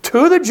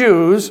 to the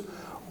Jews,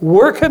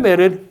 were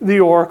committed the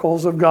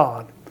oracles of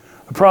God.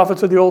 The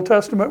prophets of the Old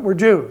Testament were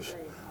Jews.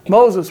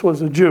 Moses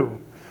was a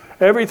Jew.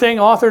 Everything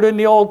authored in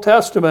the Old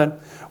Testament,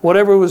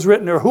 whatever was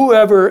written, or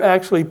whoever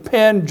actually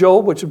penned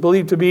Job, which is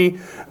believed to be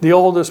the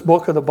oldest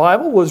book of the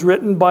Bible, was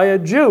written by a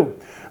Jew.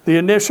 The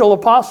initial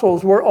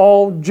apostles were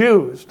all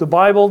Jews. The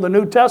Bible, the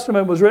New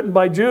Testament, was written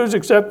by Jews,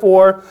 except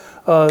for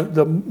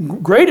the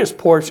greatest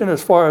portion,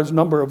 as far as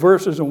number of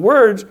verses and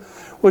words,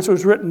 which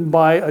was written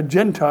by a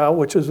Gentile,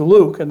 which is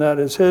Luke, and that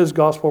is his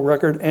gospel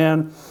record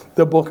and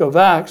the book of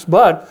Acts.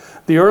 But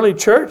the early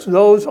church,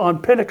 those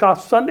on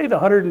Pentecost Sunday, the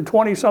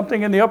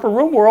 120-something in the upper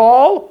room, were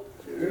all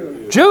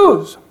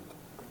Jews.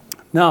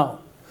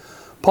 Now,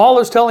 Paul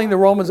is telling the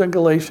Romans and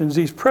Galatians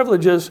these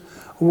privileges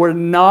were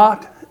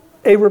not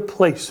a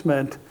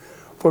replacement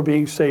for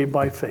being saved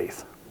by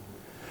faith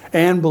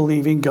and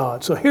believing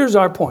God. So here's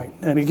our point.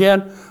 And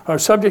again, our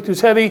subject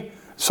is heavy,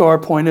 so our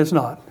point is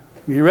not.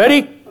 You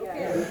ready?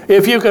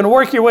 If you can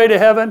work your way to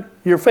heaven,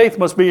 your faith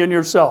must be in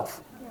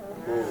yourself.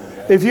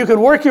 If you can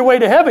work your way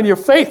to heaven, your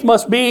faith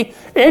must be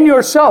in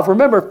yourself.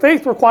 Remember,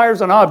 faith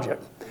requires an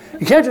object.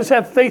 You can't just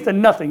have faith in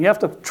nothing. You have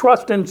to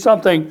trust in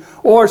something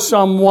or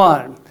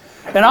someone.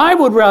 And I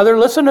would rather,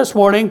 listen this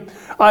morning,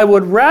 I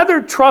would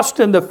rather trust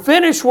in the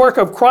finished work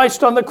of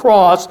Christ on the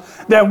cross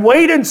than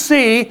wait and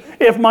see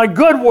if my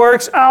good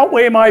works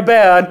outweigh my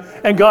bad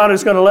and God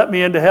is going to let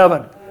me into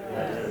heaven.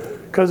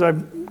 Because I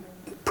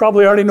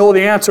probably already know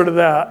the answer to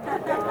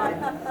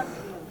that.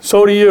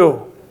 So do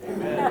you.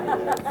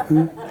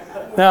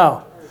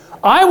 Now,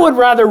 I would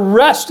rather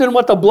rest in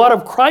what the blood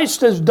of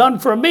Christ has done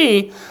for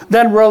me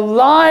than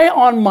rely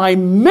on my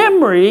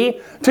memory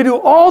to do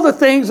all the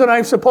things that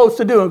I'm supposed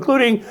to do,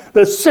 including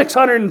the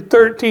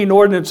 613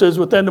 ordinances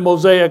within the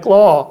Mosaic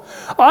Law.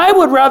 I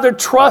would rather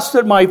trust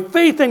that my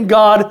faith in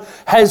God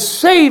has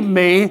saved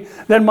me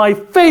than my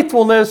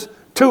faithfulness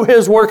to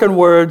His work and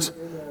words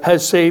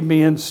has saved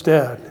me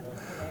instead.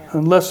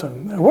 And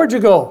listen, where'd you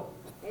go?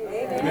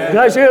 Amen. You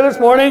guys hear this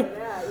morning?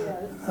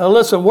 Now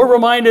listen, we're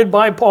reminded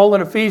by Paul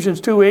in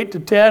Ephesians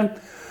 2:8-10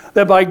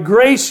 that by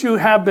grace you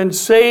have been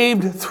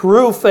saved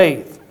through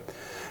faith.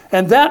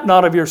 And that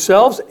not of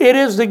yourselves, it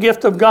is the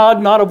gift of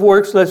God, not of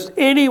works, lest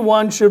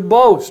anyone should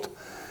boast.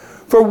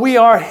 For we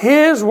are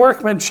His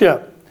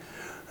workmanship.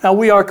 Now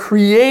we are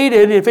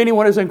created, if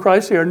anyone is in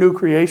Christ, they are a new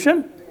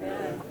creation.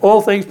 Amen.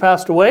 All things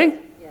passed away.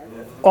 Yes.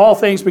 All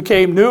things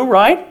became new,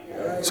 right?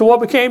 Yes. So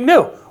what became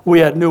new? We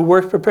had new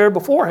works prepared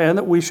beforehand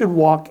that we should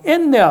walk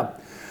in them.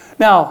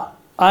 Now,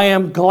 I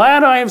am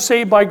glad I am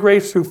saved by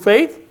grace through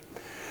faith.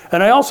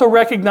 And I also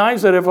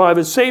recognize that if I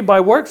was saved by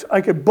works,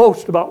 I could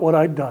boast about what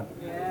I'd done.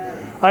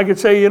 Yeah. I could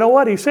say, you know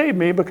what? He saved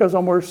me because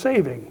I'm worth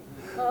saving.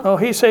 No,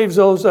 He saves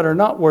those that are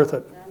not worth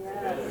it.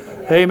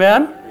 Yeah.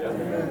 Amen?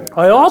 Yeah.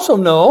 I also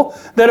know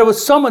that if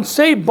someone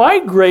saved by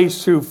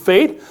grace through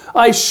faith,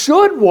 I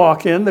should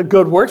walk in the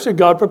good works that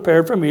God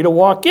prepared for me to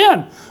walk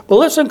in. But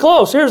listen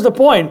close. Here's the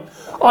point.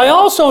 I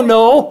also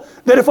know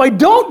that if I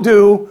don't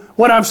do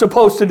what I'm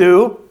supposed to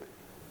do,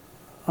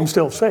 I'm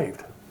still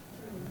saved.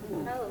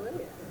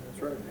 Hallelujah.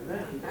 That's right.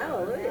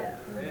 Hallelujah.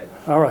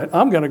 All right,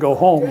 I'm going to go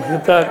home.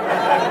 Okay,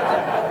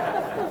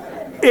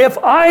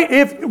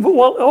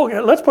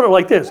 let's put it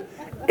like this.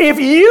 If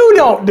you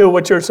don't do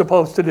what you're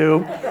supposed to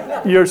do,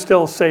 you're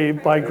still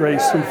saved by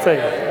grace through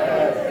faith.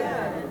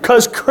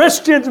 Because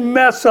Christians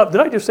mess up.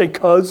 Did I just say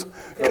cuz?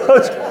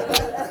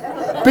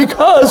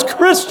 Because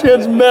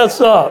Christians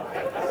mess up.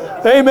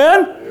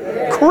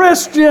 Amen?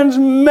 Christians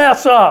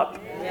mess up.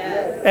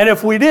 And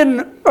if we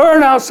didn't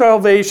earn our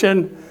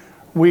salvation,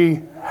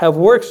 we have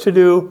works to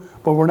do,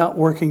 but we're not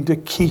working to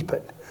keep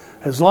it.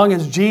 As long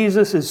as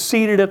Jesus is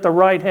seated at the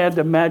right hand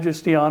of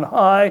majesty on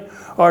high,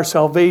 our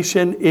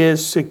salvation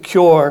is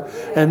secure.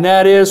 And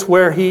that is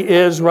where He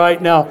is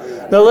right now.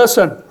 Now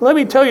listen, let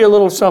me tell you a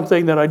little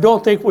something that I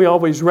don't think we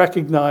always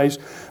recognize,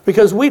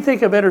 because we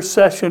think of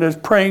intercession as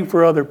praying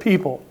for other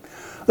people.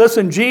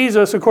 Listen,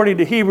 Jesus, according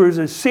to Hebrews,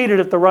 is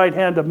seated at the right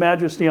hand of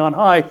majesty on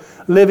high,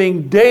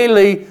 living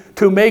daily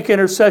to make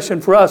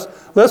intercession for us.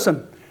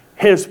 Listen,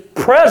 His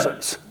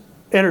presence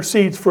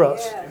intercedes for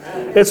us.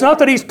 It's not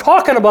that He's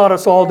talking about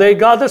us all day.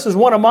 God, this is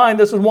one of mine,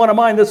 this is one of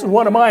mine, this is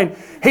one of mine.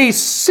 He's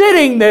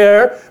sitting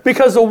there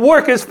because the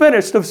work is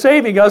finished of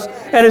saving us,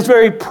 and His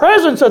very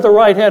presence at the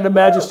right hand of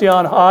majesty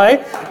on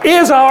high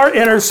is our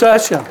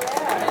intercession.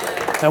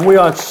 And we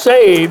are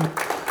saved,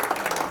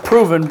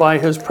 proven by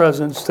His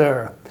presence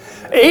there.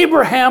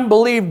 Abraham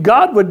believed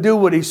God would do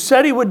what He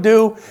said He would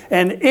do,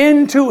 and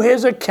into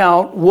his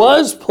account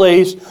was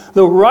placed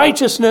the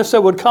righteousness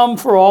that would come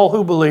for all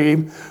who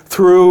believe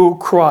through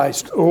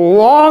Christ.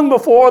 Long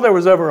before there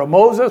was ever a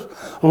Moses,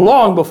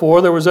 long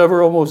before there was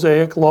ever a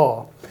Mosaic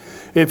law.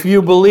 If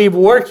you believe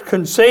works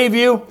can save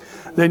you,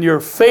 then your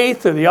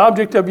faith, or the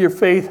object of your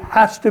faith,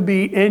 has to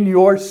be in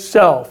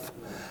yourself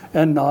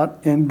and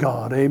not in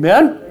God.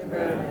 Amen?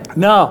 Amen.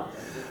 Now,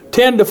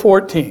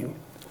 10-14.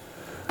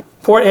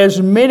 For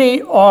as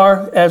many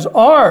as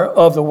are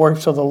of the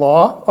works of the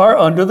law are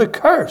under the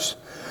curse.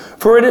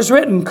 For it is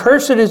written,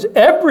 cursed is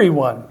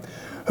everyone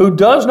who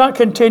does not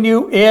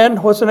continue in,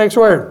 what's the next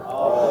word?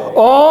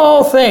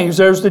 All things.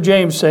 There's the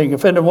James saying,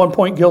 offended one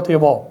point, guilty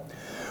of all.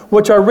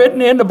 Which are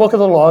written in the book of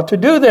the law to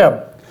do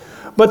them.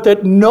 But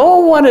that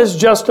no one is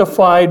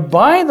justified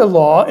by the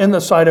law in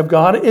the sight of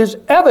God is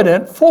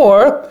evident,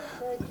 for,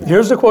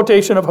 here's the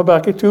quotation of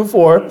Habakkuk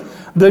 2:4,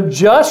 the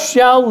just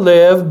shall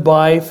live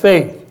by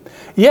faith.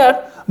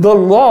 Yet the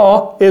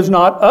law is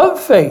not of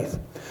faith,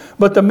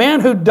 but the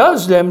man who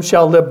does them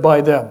shall live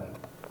by them.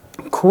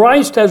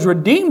 Christ has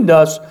redeemed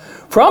us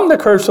from the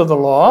curse of the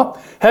law,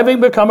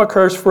 having become a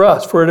curse for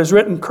us. For it is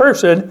written,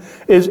 cursed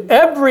is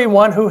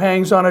everyone who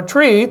hangs on a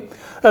tree,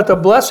 that the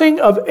blessing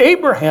of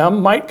Abraham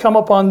might come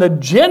upon the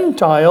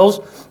Gentiles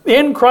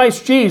in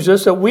Christ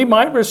Jesus, that we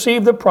might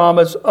receive the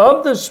promise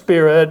of the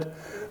Spirit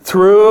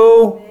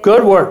through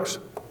good works,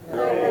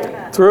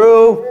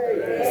 through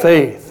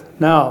faith.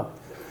 Now,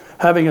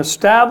 having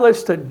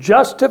established that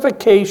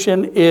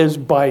justification is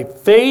by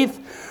faith,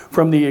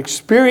 from the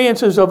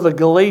experiences of the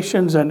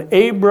Galatians and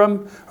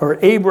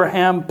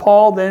Abraham,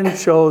 Paul then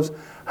shows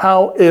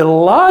how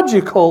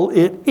illogical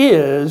it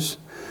is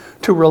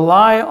to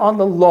rely on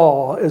the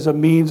law as a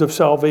means of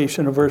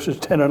salvation in verses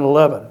 10 and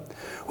 11,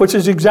 which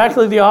is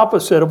exactly the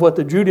opposite of what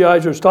the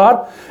Judaizers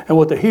taught and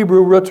what the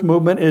Hebrew Roots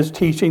movement is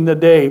teaching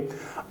today.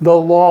 The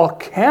law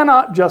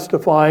cannot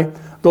justify,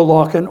 the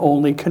law can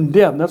only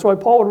condemn. That's why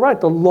Paul would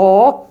write, the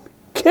law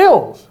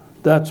kills.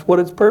 That's what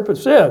its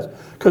purpose is,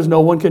 because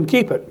no one can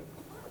keep it.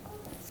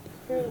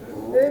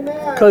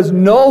 Because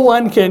no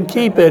one can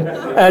keep it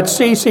at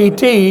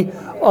CCT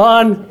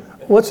on,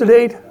 what's the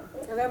date?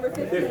 November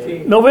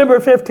 15th. November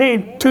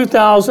 15,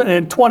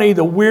 2020,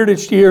 the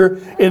weirdest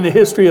year in the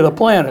history of the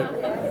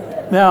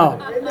planet. Now,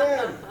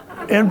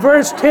 in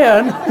verse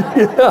 10,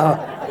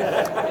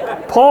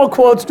 Paul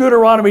quotes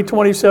Deuteronomy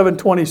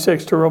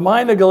 27:26 to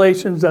remind the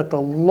Galatians that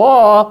the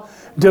law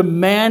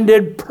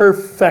demanded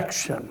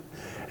perfection.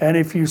 And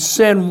if you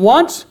sin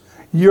once,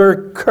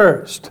 you're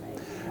cursed.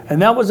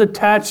 And that was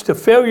attached to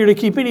failure to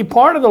keep any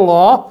part of the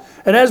law.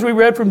 And as we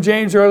read from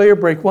James earlier,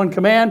 break one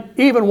command,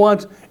 even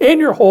once in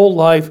your whole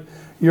life,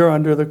 you're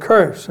under the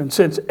curse. And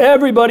since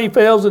everybody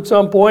fails at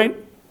some point,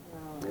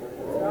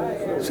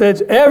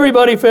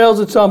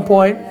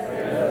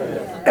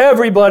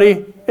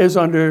 everybody is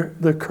under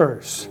the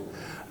curse.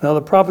 Now,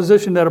 the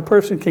proposition that a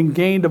person can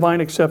gain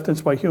divine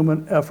acceptance by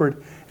human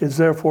effort is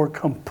therefore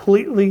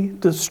completely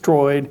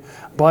destroyed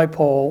by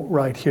Paul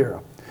right here.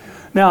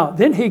 Now,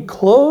 then he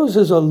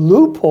closes a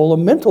loophole, a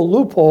mental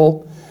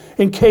loophole,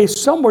 in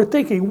case some were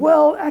thinking,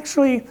 well,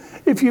 actually,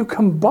 if you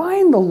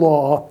combine the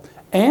law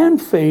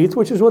and faith,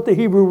 which is what the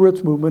Hebrew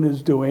Roots movement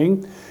is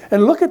doing,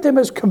 and look at them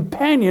as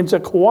companions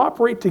that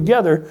cooperate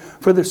together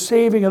for the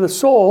saving of the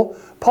soul,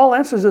 Paul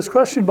answers this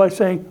question by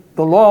saying,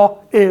 the law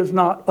is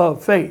not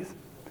of faith.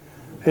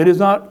 It is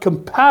not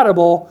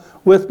compatible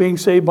with being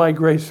saved by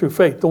grace through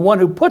faith. The one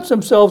who puts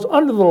themselves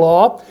under the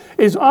law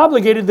is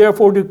obligated,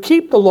 therefore, to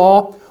keep the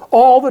law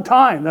all the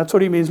time. That's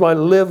what he means by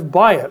live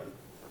by it.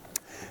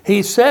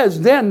 He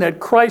says then that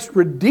Christ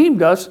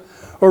redeemed us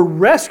or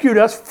rescued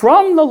us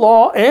from the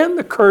law and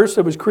the curse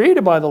that was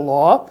created by the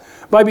law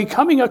by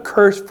becoming a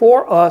curse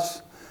for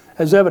us,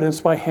 as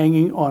evidenced by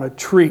hanging on a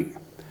tree.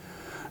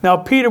 Now,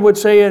 Peter would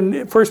say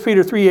in 1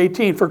 Peter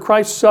 3:18, for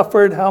Christ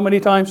suffered how many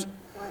times?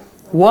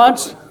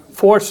 Once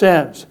for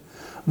sins.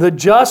 The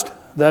just,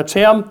 that's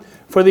him.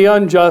 For the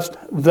unjust,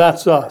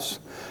 that's us.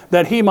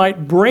 That he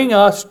might bring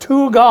us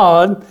to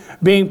God,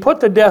 being put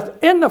to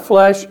death in the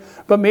flesh,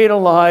 but made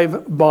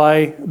alive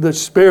by the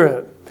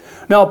Spirit.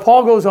 Now,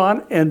 Paul goes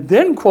on and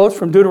then quotes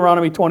from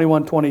Deuteronomy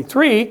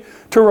 21:23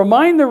 to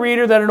remind the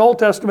reader that in Old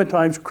Testament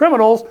times,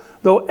 criminals,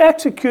 though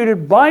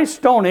executed by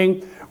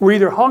stoning, were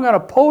either hung on a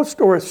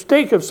post or a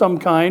stake of some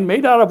kind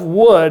made out of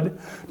wood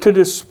to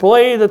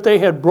display that they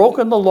had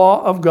broken the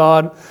law of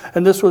God,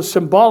 and this was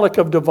symbolic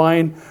of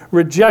divine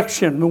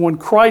rejection. And when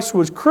Christ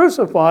was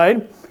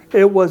crucified,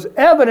 it was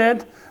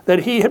evident that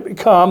he had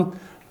become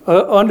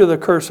under the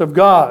curse of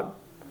God.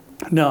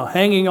 Now,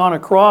 hanging on a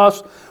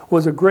cross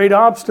was a great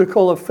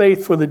obstacle of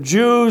faith for the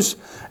Jews,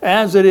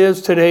 as it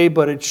is today,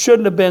 but it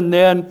shouldn't have been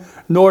then,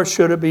 nor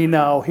should it be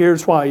now.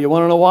 Here's why. You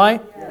want to know why?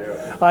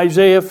 Yeah.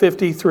 Isaiah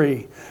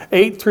 53.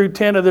 8 through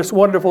 10 of this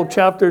wonderful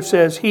chapter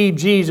says, he,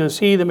 Jesus,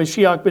 he, the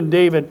Mashiach ben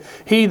David,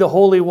 he, the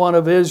Holy One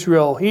of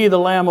Israel, he, the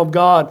Lamb of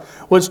God,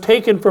 was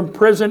taken from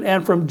prison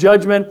and from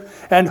judgment,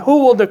 and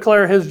who will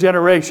declare his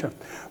generation?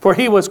 For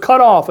he was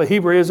cut off, a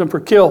Hebraism for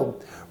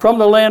killed, from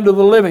the land of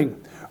the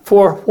living.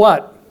 For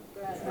what?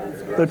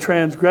 The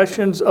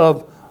transgressions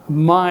of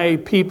my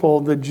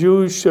people. The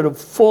Jews should have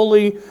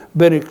fully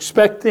been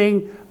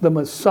expecting the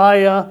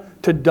Messiah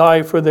to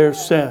die for their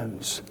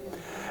sins.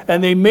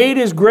 And they made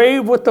his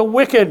grave with the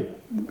wicked.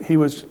 He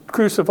was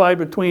crucified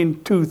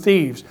between two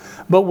thieves.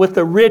 But with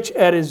the rich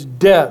at his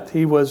death,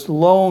 he was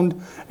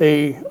loaned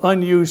an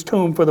unused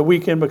tomb for the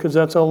weekend because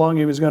that's how long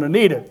he was going to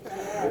need it.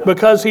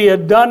 Because he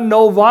had done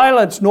no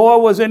violence,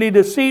 nor was any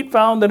deceit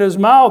found in his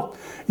mouth.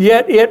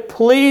 Yet it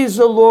pleased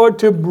the Lord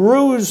to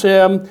bruise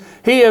him.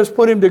 He has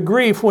put him to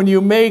grief. When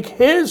you make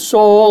his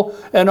soul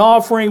an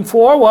offering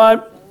for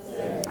what?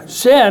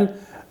 Sin.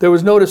 There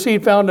was no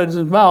deceit found in his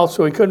mouth,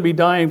 so he couldn't be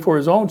dying for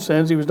his own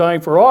sins. He was dying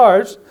for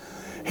ours.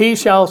 He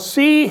shall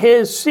see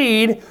his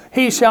seed.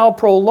 He shall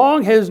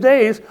prolong his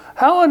days.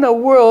 How in the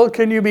world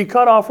can you be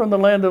cut off from the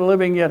land of the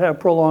living yet have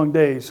prolonged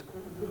days?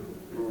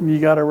 You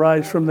got to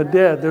rise from the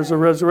dead. There's a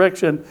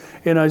resurrection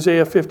in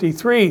Isaiah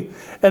 53.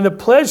 And the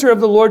pleasure of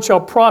the Lord shall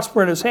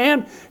prosper in his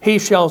hand. He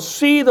shall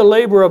see the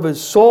labor of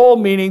his soul,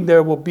 meaning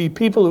there will be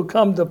people who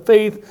come to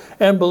faith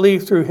and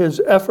believe through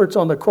his efforts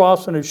on the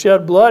cross and his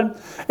shed blood,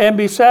 and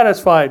be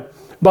satisfied.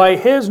 By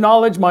his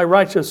knowledge my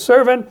righteous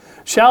servant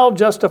shall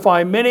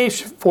justify many,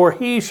 for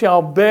he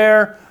shall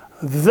bear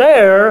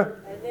their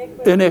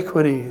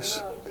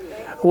iniquities.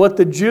 What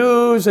the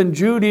Jews and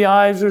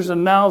Judaizers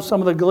and now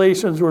some of the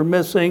Galatians were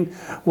missing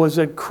was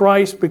that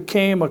Christ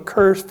became a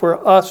curse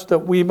for us that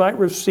we might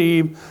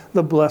receive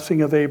the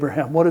blessing of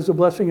Abraham. What is the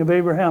blessing of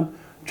Abraham?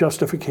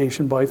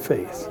 Justification by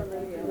faith.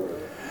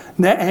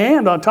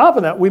 And on top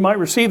of that, we might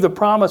receive the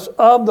promise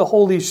of the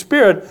Holy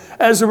Spirit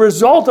as a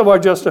result of our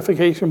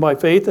justification by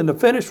faith in the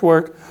finished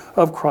work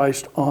of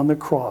Christ on the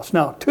cross.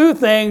 Now, two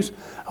things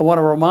I want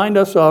to remind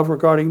us of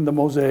regarding the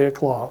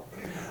Mosaic Law.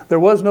 There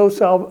was no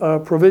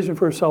provision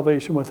for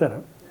salvation within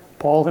it.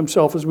 Paul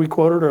himself, as we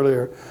quoted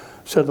earlier,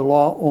 said the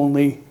law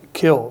only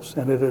kills,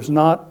 and it is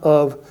not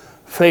of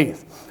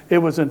faith. It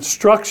was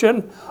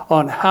instruction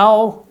on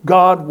how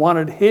God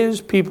wanted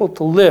his people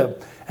to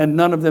live, and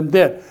none of them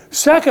did.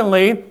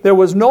 Secondly, there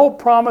was no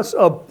promise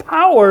of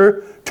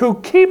power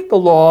to keep the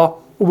law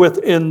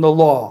within the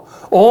law.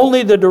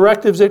 Only the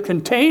directives it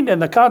contained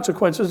and the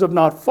consequences of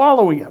not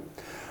following it.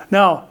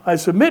 Now, I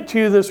submit to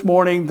you this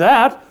morning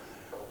that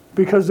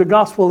because the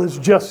gospel is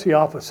just the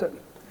opposite.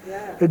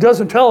 It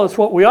doesn't tell us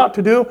what we ought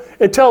to do.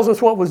 It tells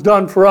us what was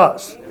done for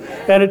us.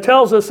 And it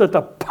tells us that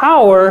the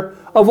power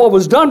of what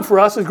was done for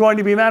us is going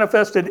to be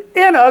manifested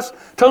in us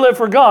to live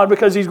for God,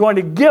 because he's going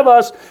to give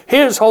us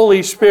his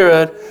Holy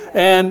Spirit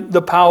and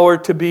the power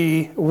to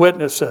be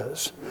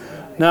witnesses.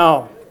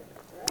 Now,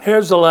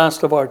 here's the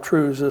last of our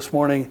truths this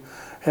morning,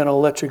 and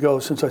I'll let you go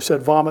since I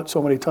said vomit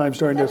so many times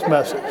during this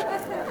message.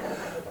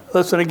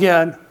 Listen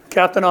again.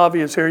 Captain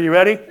Obvious here. You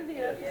ready?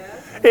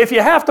 If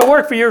you have to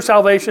work for your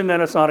salvation, then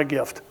it's not a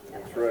gift.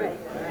 That's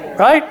right.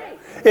 Right?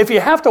 If you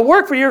have to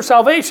work for your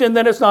salvation,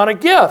 then it's not a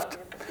gift.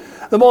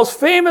 The most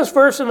famous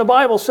verse in the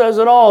Bible says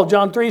it all.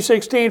 John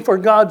 3:16, for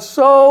God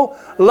so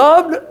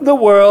loved the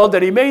world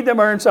that he made them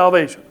earn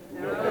salvation.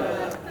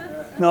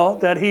 No,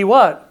 that he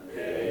what?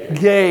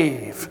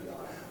 Gave.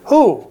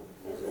 Who?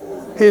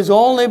 His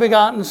only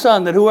begotten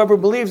Son, that whoever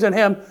believes in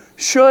him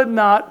should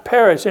not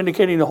perish,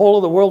 indicating the whole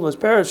of the world was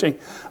perishing,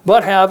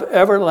 but have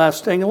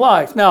everlasting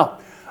life. Now,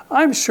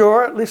 I'm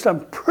sure, at least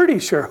I'm pretty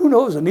sure, who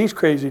knows in these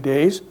crazy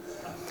days,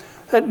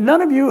 that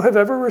none of you have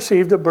ever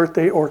received a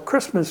birthday or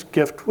Christmas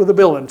gift with a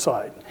bill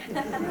inside.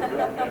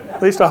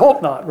 At least I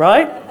hope not,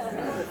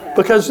 right?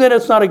 Because then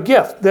it's not a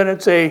gift, then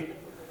it's a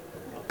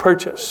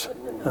purchase.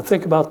 Now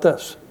think about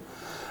this.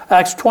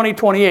 Acts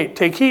 20:28,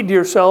 take heed to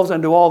yourselves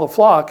and to all the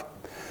flock,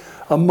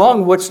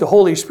 among which the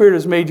Holy Spirit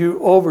has made you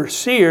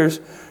overseers,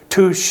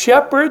 to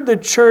shepherd the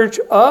church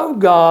of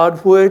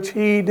God, which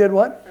he did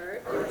what?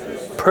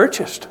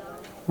 Purchased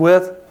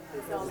with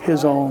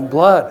his own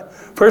blood.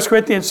 1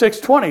 Corinthians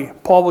 6:20,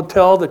 Paul would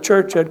tell the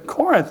church at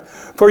Corinth,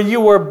 for you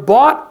were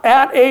bought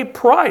at a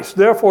price,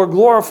 therefore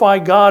glorify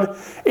God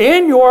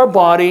in your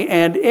body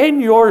and in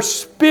your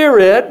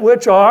spirit,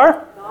 which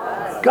are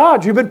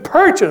God's. You've been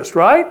purchased,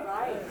 right?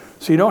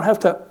 So you don't have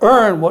to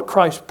earn what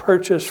Christ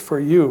purchased for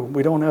you.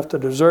 We don't have to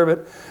deserve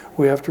it.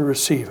 We have to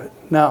receive it.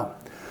 Now,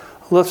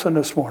 listen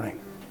this morning.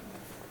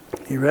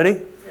 You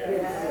ready?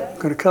 I'm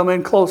going to come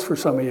in close for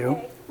some of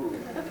you.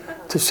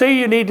 To say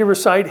you need to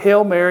recite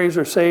Hail Marys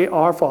or say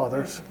Our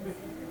Fathers.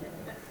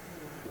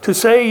 To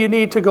say you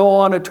need to go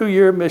on a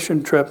 2-year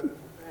mission trip.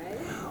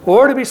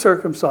 Or to be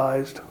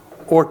circumcised.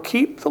 Or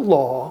keep the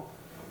law.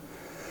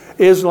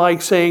 Is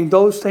like saying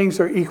those things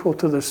are equal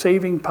to the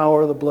saving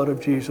power of the blood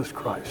of Jesus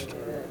Christ.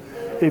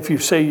 If you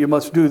say you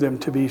must do them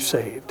to be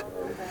saved.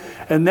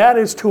 And that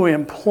is to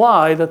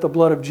imply that the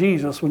blood of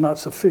Jesus was not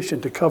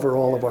sufficient to cover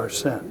all of our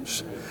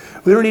sins.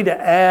 We don't need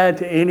to add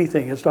to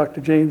anything. As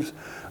Dr. J.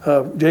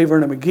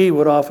 Vernon McGee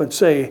would often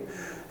say,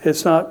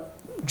 it's not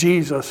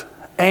Jesus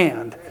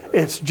and,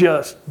 it's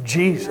just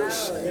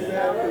Jesus.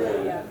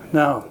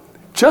 Now,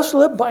 just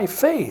live by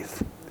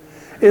faith.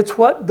 It's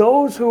what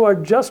those who are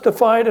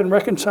justified and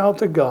reconciled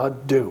to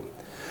God do.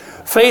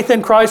 Faith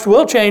in Christ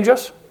will change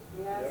us.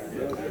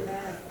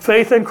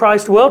 Faith in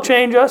Christ will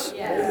change us,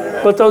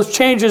 but those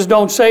changes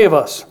don't save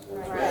us.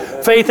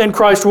 Faith in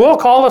Christ will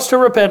call us to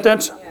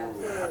repentance,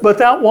 but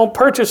that won't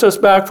purchase us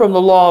back from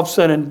the law of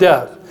sin and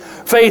death.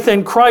 Faith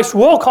in Christ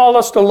will call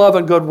us to love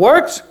and good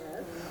works,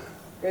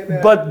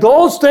 but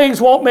those things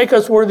won't make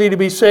us worthy to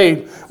be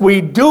saved. We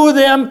do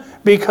them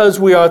because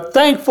we are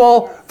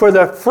thankful for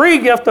the free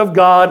gift of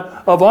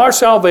God of our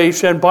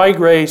salvation by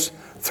grace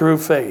through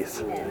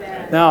faith.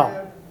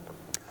 Now,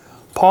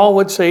 Paul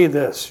would say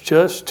this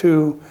just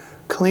to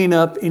clean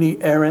up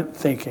any errant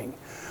thinking.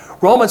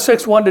 Romans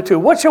 6:1-2.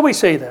 What shall we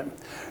say then?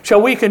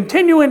 Shall we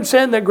continue in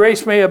sin that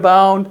grace may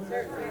abound?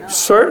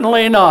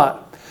 Certainly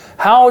not.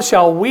 How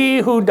shall we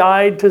who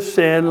died to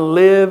sin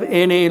live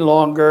any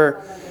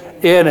longer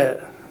in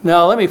it?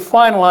 Now let me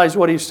finalize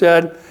what he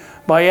said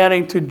by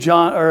adding to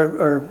John,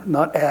 or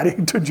not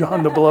adding to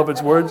John the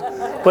Beloved's words,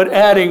 but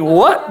adding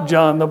what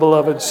John the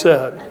Beloved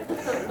said.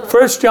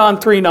 1 John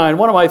 3:9,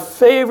 one of my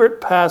favorite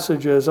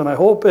passages, and I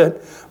hope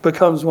it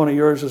becomes one of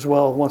yours as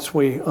well once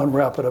we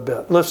unwrap it a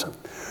bit. Listen,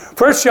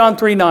 1 John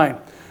 3:9,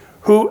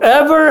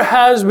 whoever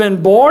has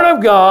been born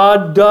of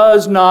God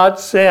does not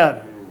sin.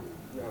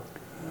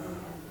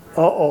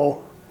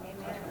 Uh-oh.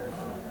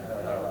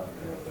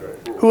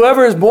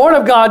 Whoever is born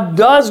of God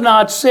does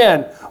not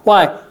sin.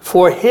 Why?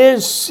 For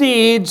his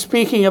seed,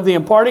 speaking of the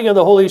imparting of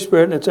the Holy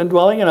Spirit and its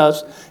indwelling in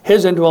us,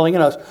 his indwelling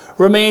in us,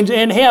 remains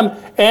in him,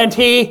 and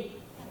he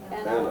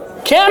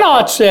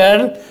cannot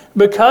sin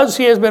because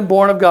he has been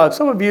born of God.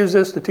 Some have used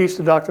this to teach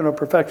the doctrine of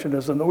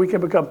perfectionism, that we can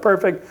become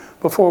perfect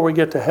before we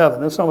get to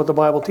heaven. That's not what the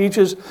Bible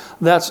teaches.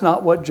 That's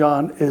not what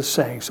John is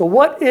saying. So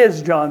what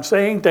is John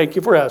saying? Thank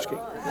you for asking.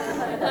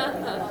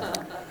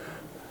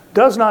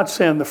 Does not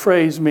sin, the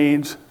phrase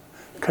means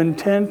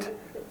content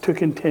to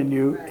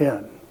continue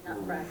in.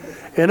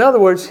 In other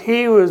words,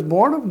 he who is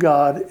born of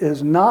God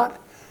is not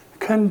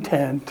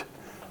content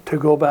to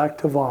go back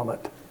to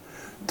vomit,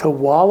 to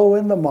wallow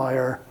in the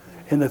mire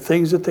in the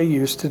things that they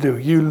used to do.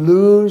 You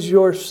lose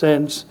your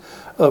sense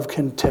of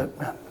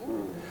contentment.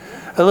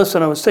 And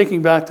listen, I was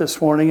thinking back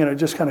this morning, and it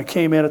just kind of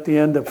came in at the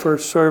end of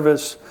first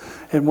service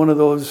in one of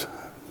those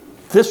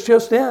this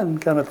just in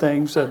kind of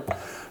things that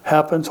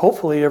happens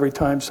hopefully every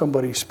time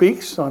somebody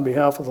speaks on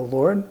behalf of the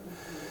Lord.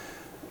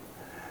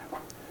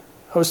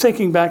 I was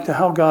thinking back to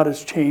how God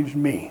has changed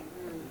me.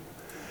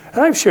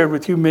 And I've shared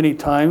with you many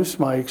times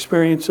my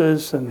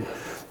experiences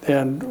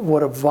and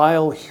what a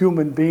vile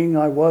human being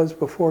I was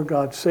before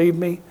God saved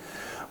me.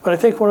 But I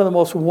think one of the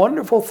most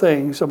wonderful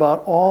things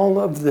about all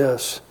of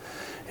this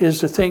is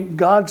to think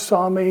God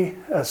saw me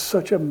as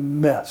such a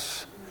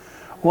mess.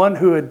 One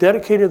who had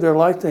dedicated their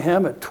life to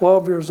Him at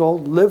 12 years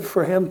old, lived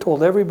for Him,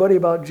 told everybody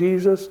about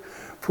Jesus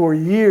for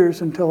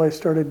years until I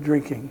started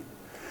drinking.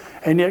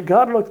 And yet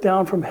God looked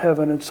down from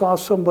heaven and saw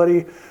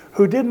somebody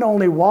who didn't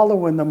only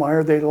wallow in the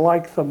mire, they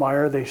liked the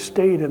mire, they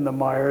stayed in the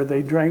mire,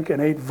 they drank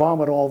and ate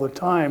vomit all the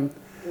time,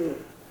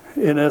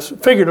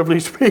 figuratively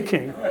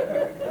speaking.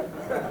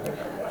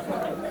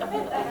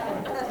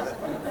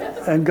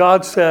 And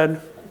God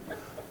said,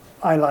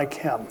 I like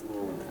him.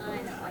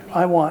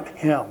 I want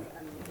him.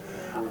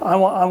 I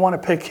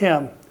want to pick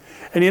him.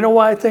 And you know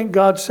why I think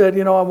God said,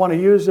 I want to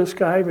use this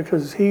guy?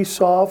 Because he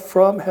saw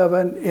from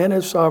heaven in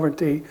his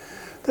sovereignty,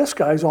 this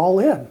guy's all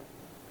in.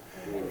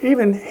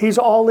 Even he's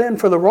all in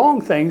for the wrong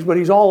things, but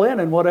he's all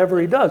in whatever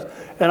he does.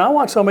 And I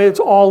want somebody that's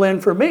all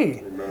in for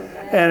me.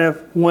 And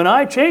when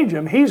I change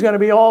him, he's going to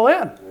be all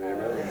in.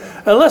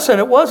 And listen,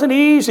 it wasn't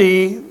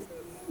easy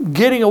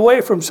getting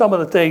away from some of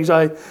the things.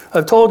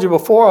 I've told you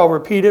before, I'll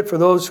repeat it for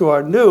those who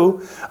are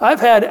new. I've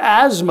had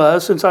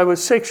asthma since I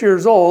was 6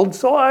 years old,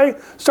 so I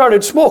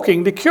started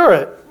smoking to cure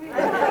it.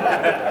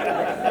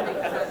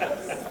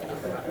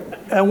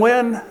 And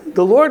when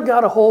the Lord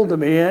got a hold of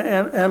me,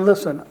 and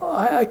listen,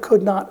 I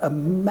could not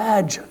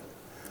imagine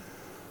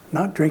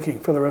not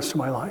drinking for the rest of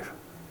my life.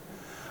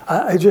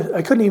 I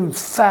couldn't even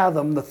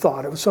fathom the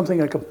thought. It was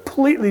something I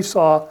completely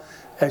saw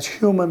as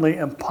humanly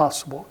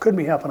impossible. Couldn't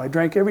be happening. I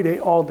drank every day,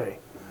 all day.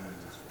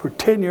 For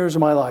 10 years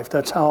of my life,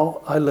 that's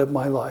how I lived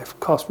my life.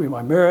 It cost me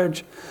my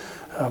marriage.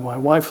 My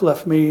wife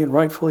left me, and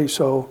rightfully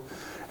so.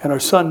 And our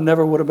son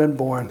never would have been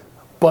born,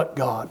 but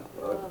God.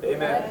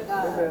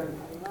 Amen.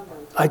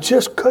 I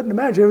just couldn't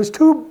imagine. It was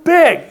too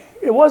big.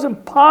 It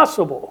wasn't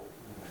possible.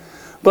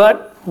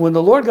 But when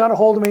the Lord got a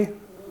hold of me,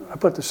 I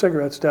put the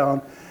cigarettes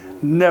down,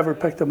 never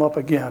picked them up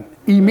again.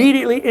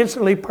 Immediately,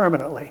 instantly,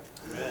 permanently.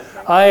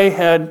 I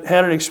had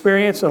an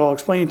experience that I'll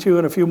explain to you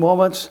in a few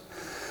moments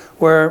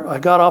where I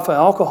got off of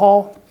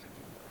alcohol,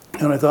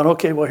 and I thought,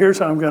 okay, well, here's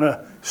how I'm going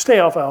to stay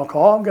off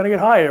alcohol. I'm going to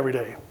get high every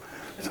day.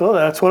 So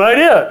that's what I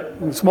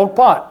did. I smoked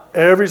pot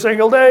every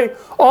single day,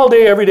 all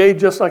day, every day,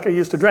 just like I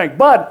used to drink.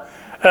 But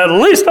at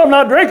least I'm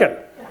not drinking.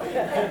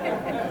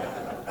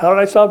 How did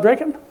I stop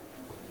drinking?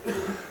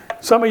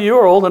 Some of you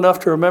are old enough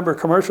to remember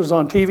commercials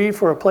on TV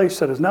for a place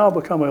that has now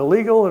become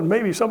illegal, and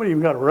maybe somebody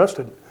even got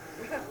arrested,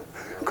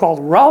 called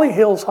Raleigh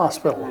Hills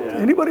Hospital. Yeah.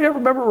 Anybody ever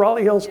remember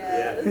Raleigh Hills?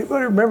 Yes.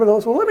 Anybody remember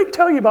those? Well, let me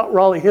tell you about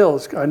Raleigh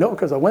Hills. I know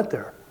because I went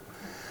there.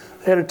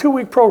 They had a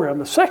 2-week program.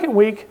 The second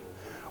week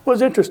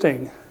was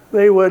interesting.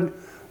 They would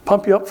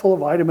pump you up full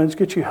of vitamins,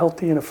 get you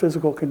healthy in a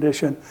physical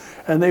condition,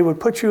 and they would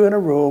put you in a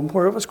room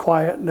where it was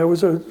quiet and there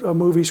was a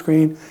movie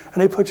screen,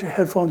 and they put your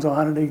headphones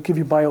on and they give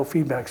you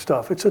biofeedback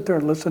stuff. I'd sit there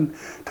and listen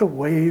to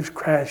waves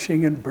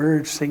crashing and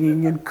birds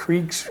singing and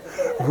creeks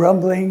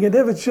rumbling, and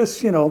it was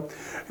just,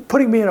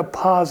 putting me in a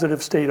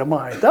positive state of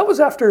mind. That was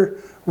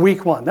after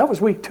week 1. That was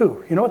week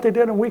 2. You know what they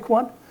did in week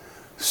 1?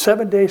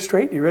 7 days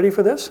straight. You ready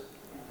for this?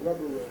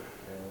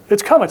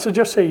 It's coming, so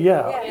just say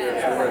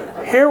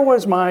yeah. Here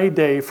was my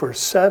day for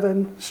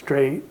 7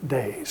 straight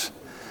days.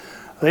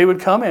 They would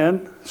come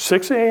in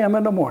 6 a.m.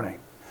 in the morning,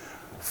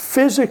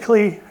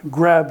 physically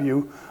grab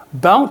you,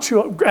 bounce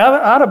you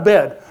out of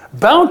bed,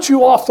 bounce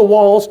you off the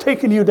walls,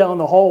 taking you down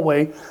the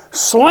hallway,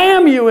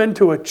 slam you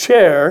into a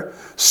chair,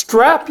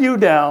 strap you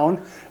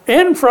down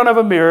in front of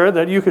a mirror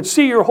that you could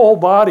see your whole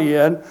body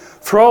in,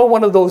 throw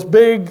one of those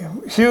big,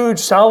 huge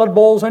salad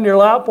bowls in your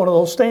lap, one of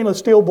those stainless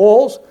steel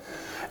bowls,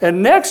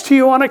 and next to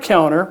you on a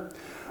counter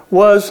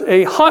was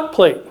a hot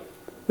plate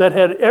that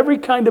had every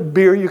kind of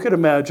beer you could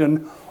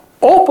imagine,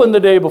 opened the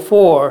day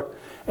before,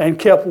 and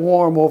kept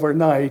warm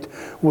overnight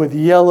with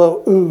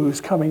yellow ooze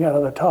coming out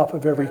of the top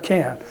of every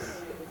can.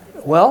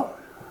 Well,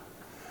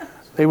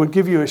 they would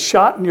give you a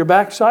shot in your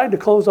backside to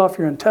close off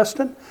your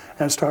intestine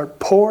and start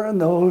pouring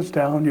those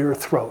down your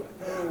throat,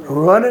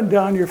 running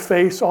down your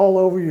face, all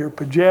over your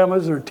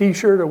pajamas or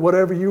t-shirt or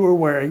whatever you were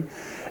wearing,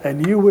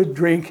 and you would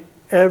drink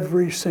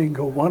every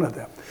single one of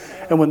them.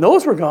 And when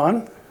those were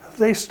gone,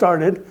 they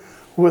started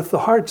with the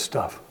hard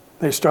stuff.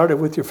 They started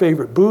with your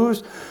favorite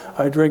booze.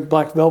 I drink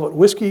Black Velvet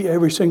whiskey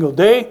every single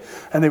day,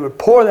 and they would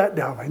pour that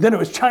down me. Then it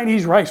was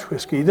Chinese rice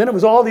whiskey. Then it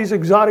was all these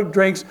exotic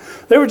drinks.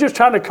 They were just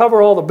trying to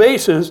cover all the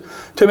bases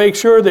to make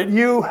sure that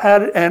you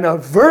had an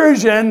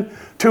aversion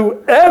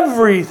to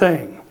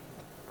everything.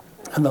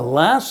 And the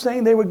last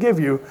thing they would give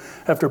you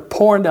after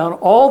pouring down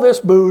all this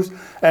booze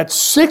at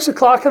 6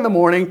 o'clock in the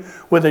morning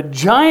with a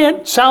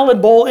giant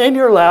salad bowl in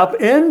your lap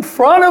in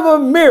front of a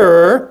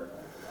mirror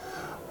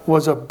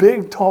was a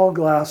big tall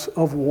glass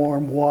of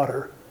warm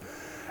water.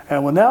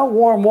 And when that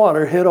warm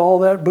water hit all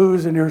that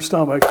booze in your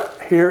stomach,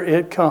 here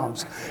it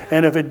comes.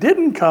 And if it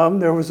didn't come,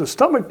 there was a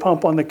stomach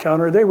pump on the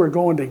counter. They were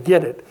going to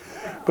get it.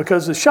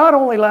 Because the shot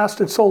only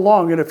lasted so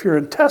long, and if your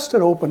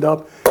intestine opened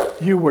up,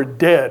 you were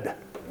dead.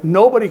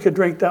 Nobody could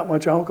drink that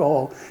much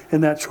alcohol in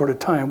that short of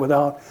time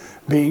without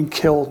being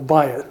killed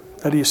by it.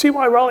 Now, do you see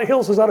why Raleigh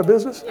Hills is out of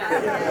business?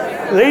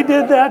 They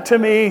did that to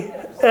me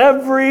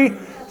every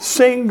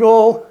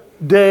single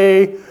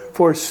day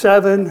for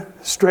 7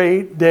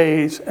 straight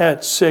days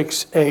at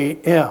 6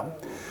 a.m.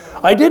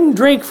 I didn't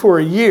drink for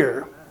a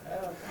year,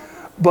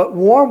 but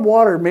warm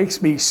water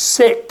makes me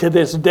sick to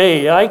this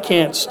day. I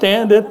can't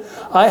stand it.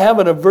 I have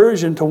an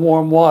aversion to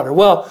warm water.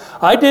 Well,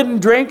 I didn't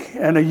drink,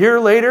 and a year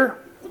later,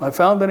 I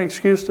found an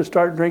excuse to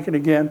start drinking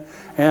again,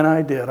 and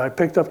I did. I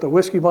picked up the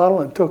whiskey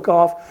bottle and took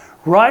off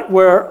right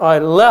where I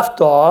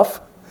left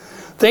off,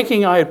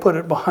 thinking I had put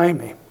it behind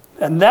me.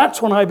 And that's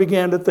when I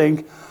began to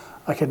think,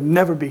 I can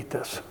never beat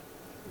this.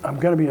 I'm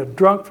going to be a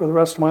drunk for the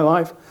rest of my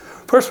life.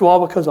 First of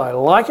all, because I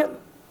like it.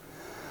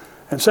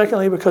 And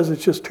secondly, because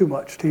it's just too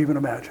much to even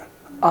imagine.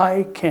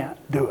 I can't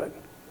do it.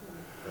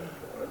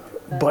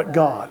 But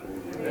God.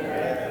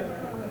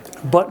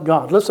 But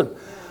God. Listen,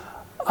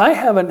 I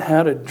haven't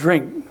had a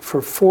drink for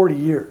 40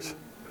 years.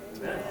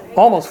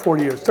 Almost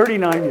 40 years.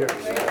 39 years.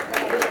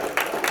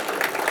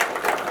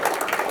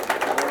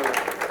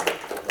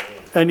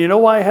 And you know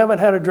why I haven't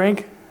had a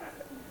drink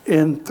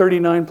in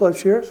 39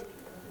 plus years?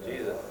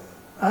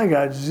 I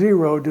got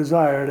zero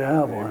desire to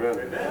have one.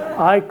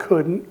 I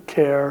couldn't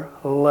care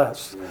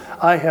less.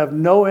 I have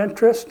no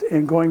interest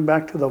in going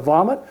back to the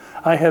vomit.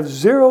 I have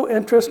zero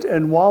interest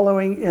in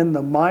wallowing in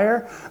the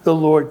mire. The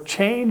Lord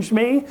changed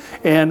me,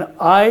 and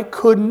I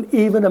couldn't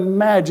even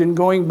imagine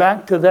going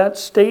back to that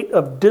state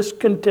of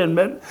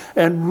discontentment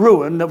and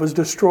ruin that was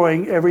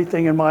destroying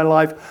everything in my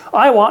life.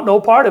 I want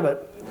no part of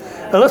it.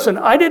 Now listen,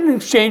 I didn't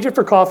exchange it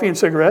for coffee and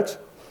cigarettes.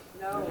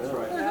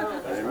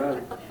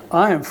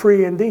 I am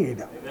free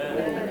indeed.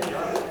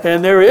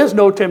 And there is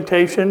no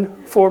temptation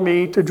for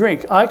me to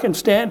drink. I can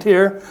stand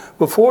here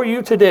before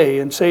you today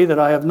and say that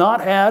I have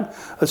not had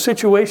a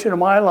situation in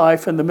my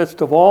life in the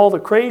midst of all the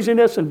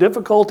craziness and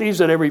difficulties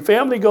that every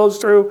family goes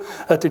through,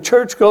 that the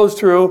church goes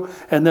through,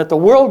 and that the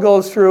world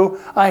goes through.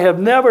 I have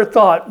never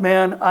thought,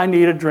 man, I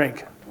need a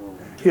drink.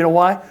 You know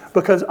why?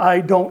 Because I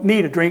don't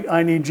need a drink,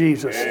 I need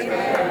Jesus.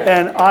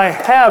 And I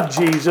have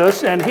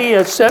Jesus, and He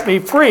has set me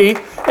free,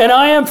 and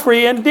I am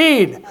free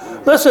indeed.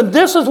 Listen,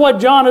 this is what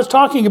John is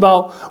talking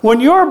about. When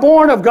you're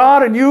born of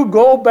God and you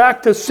go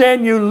back to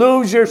sin, you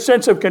lose your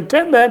sense of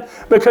contentment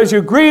because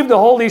you grieve the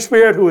Holy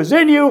Spirit who is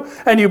in you,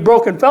 and you've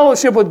broken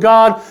fellowship with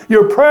God.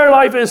 Your prayer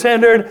life is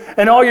hindered,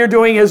 and all you're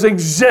doing is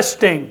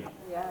existing.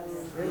 Yes.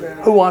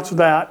 Who wants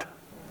that?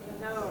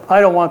 I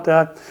don't want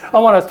that. I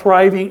want a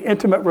thriving,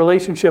 intimate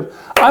relationship.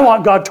 I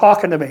want God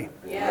talking to me.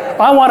 Yeah.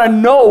 I want to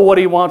know what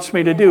He wants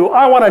me to do.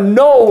 I want to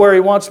know where He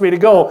wants me to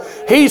go.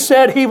 He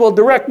said He will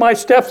direct my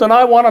steps, and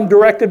I want them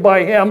directed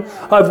by Him.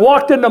 I've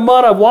walked in the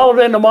mud, I've wallowed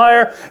in the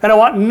mire, and I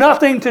want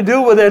nothing to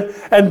do with it.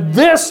 And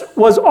this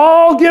was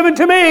all given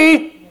to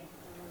me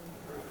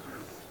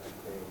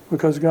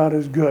because God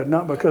is good,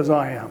 not because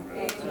I am.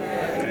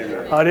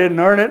 Amen. I didn't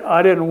earn it,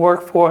 I didn't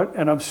work for it,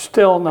 and I'm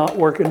still not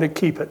working to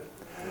keep it.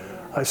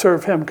 I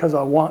serve Him because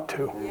I want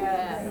to.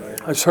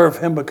 Yes. I serve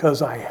Him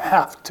because I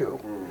have to.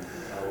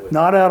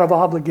 Not out of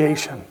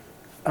obligation,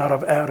 out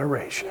of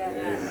adoration.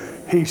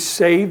 Yes. He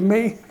saved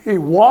me. He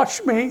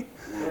washed me.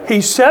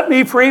 He set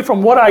me free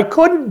from what I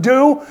couldn't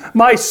do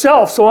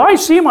myself. So I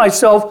see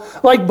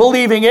myself like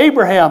believing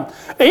Abraham.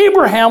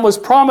 Abraham was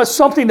promised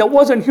something that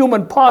wasn't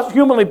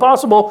humanly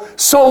possible.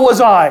 So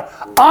was I.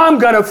 I'm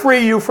going to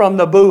free you from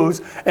the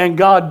booze. And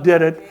God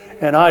did it.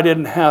 And I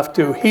didn't have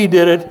to. He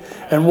did it.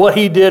 And what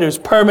He did is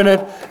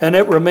permanent. And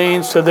it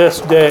remains to this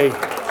day.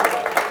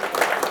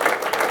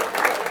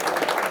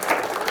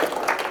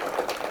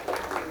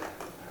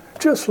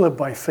 Just live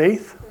by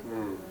faith.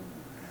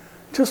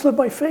 Just live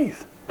by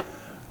faith.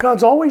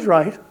 God's always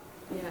right.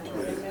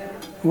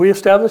 We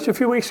established a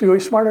few weeks ago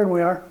He's smarter than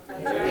we are.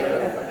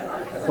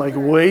 Like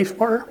way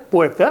smarter.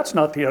 Boy, if that's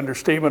not the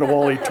understatement of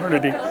all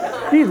eternity.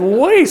 He's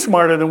way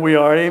smarter than we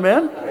are.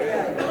 Amen?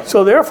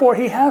 So therefore,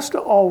 He has to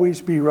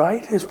always be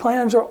right. His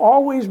plans are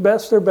always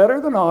best. They're better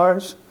than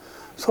ours.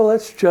 So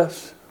let's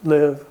just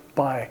live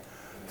by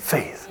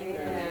faith.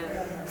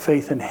 Amen.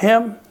 Faith in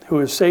Him who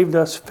has saved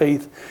us.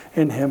 Faith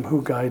in Him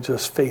who guides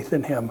us. Faith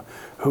in Him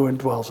who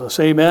indwells us.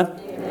 Amen?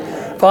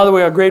 Amen. Father,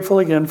 we are grateful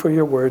again for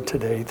your word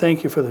today.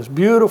 Thank you for this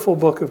beautiful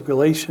book of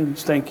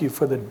Galatians. Thank you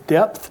for the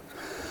depth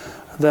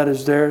that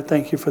is there.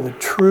 Thank you for the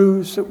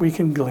truths that we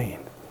can glean.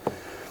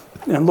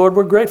 And Lord,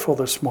 we're grateful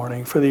this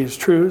morning for these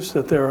truths,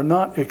 that they are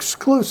not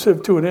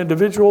exclusive to an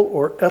individual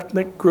or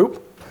ethnic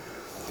group,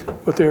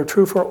 but they are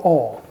true for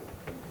all.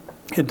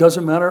 It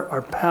doesn't matter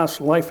our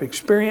past life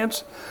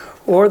experience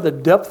or the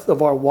depth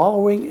of our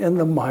wallowing in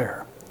the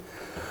mire.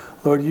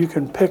 Lord, you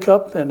can pick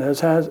up, and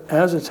as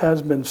it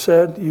has been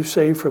said, you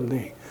save from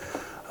the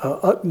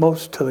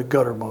utmost to the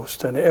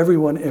guttermost and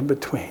everyone in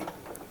between.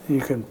 You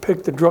can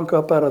pick the drunk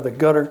up out of the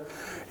gutter.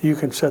 You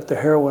can set the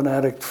heroin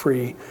addict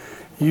free.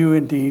 You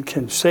indeed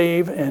can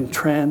save and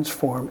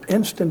transform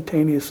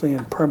instantaneously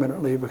and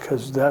permanently,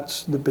 because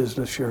that's the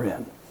business you're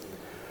in.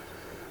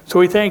 So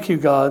we thank you,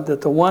 God,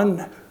 that the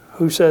one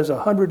who says a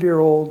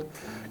 100-year-old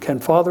can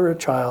father a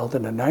child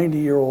and a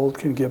 90-year-old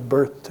can give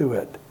birth to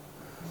it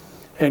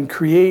and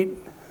create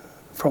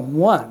from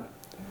one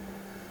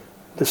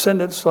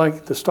descendants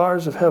like the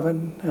stars of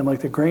heaven and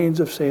like the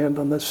grains of sand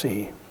on the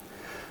sea,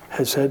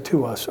 has said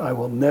to us, I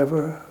will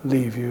never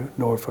leave you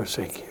nor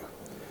forsake you.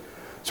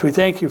 So we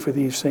thank you for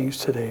these things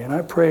today. And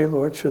I pray,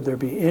 Lord, should there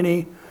be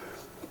any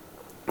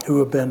who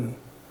have been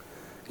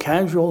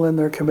casual in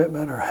their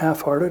commitment or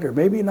half-hearted or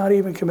maybe not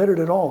even committed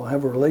at all,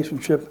 have a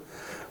relationship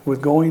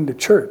with going to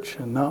church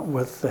and not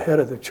with the head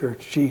of the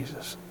church,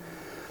 Jesus,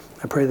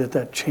 I pray that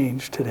that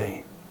change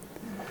today.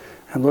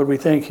 And Lord, we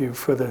thank you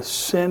for the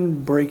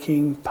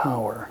sin-breaking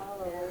power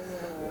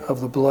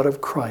of the blood of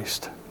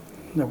Christ,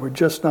 that we're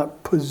just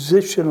not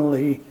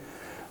positionally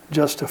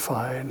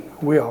justified,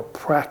 we are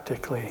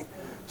practically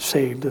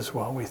saved as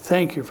well. We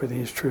thank you for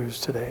these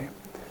truths today.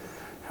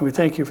 And we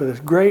thank you for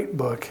this great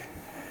book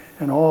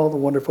and all the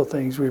wonderful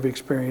things we've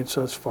experienced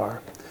thus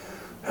far.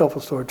 Help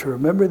us, Lord, to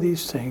remember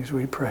these things,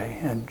 we pray,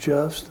 and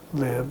just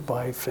live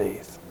by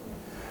faith.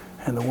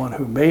 And the one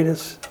who made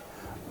us,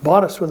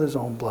 bought us with his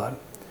own blood,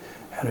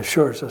 and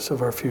assures us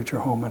of our future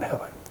home in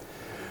heaven.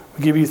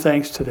 We give you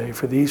thanks today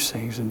for these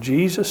things. In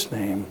Jesus'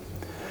 name,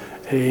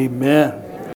 amen.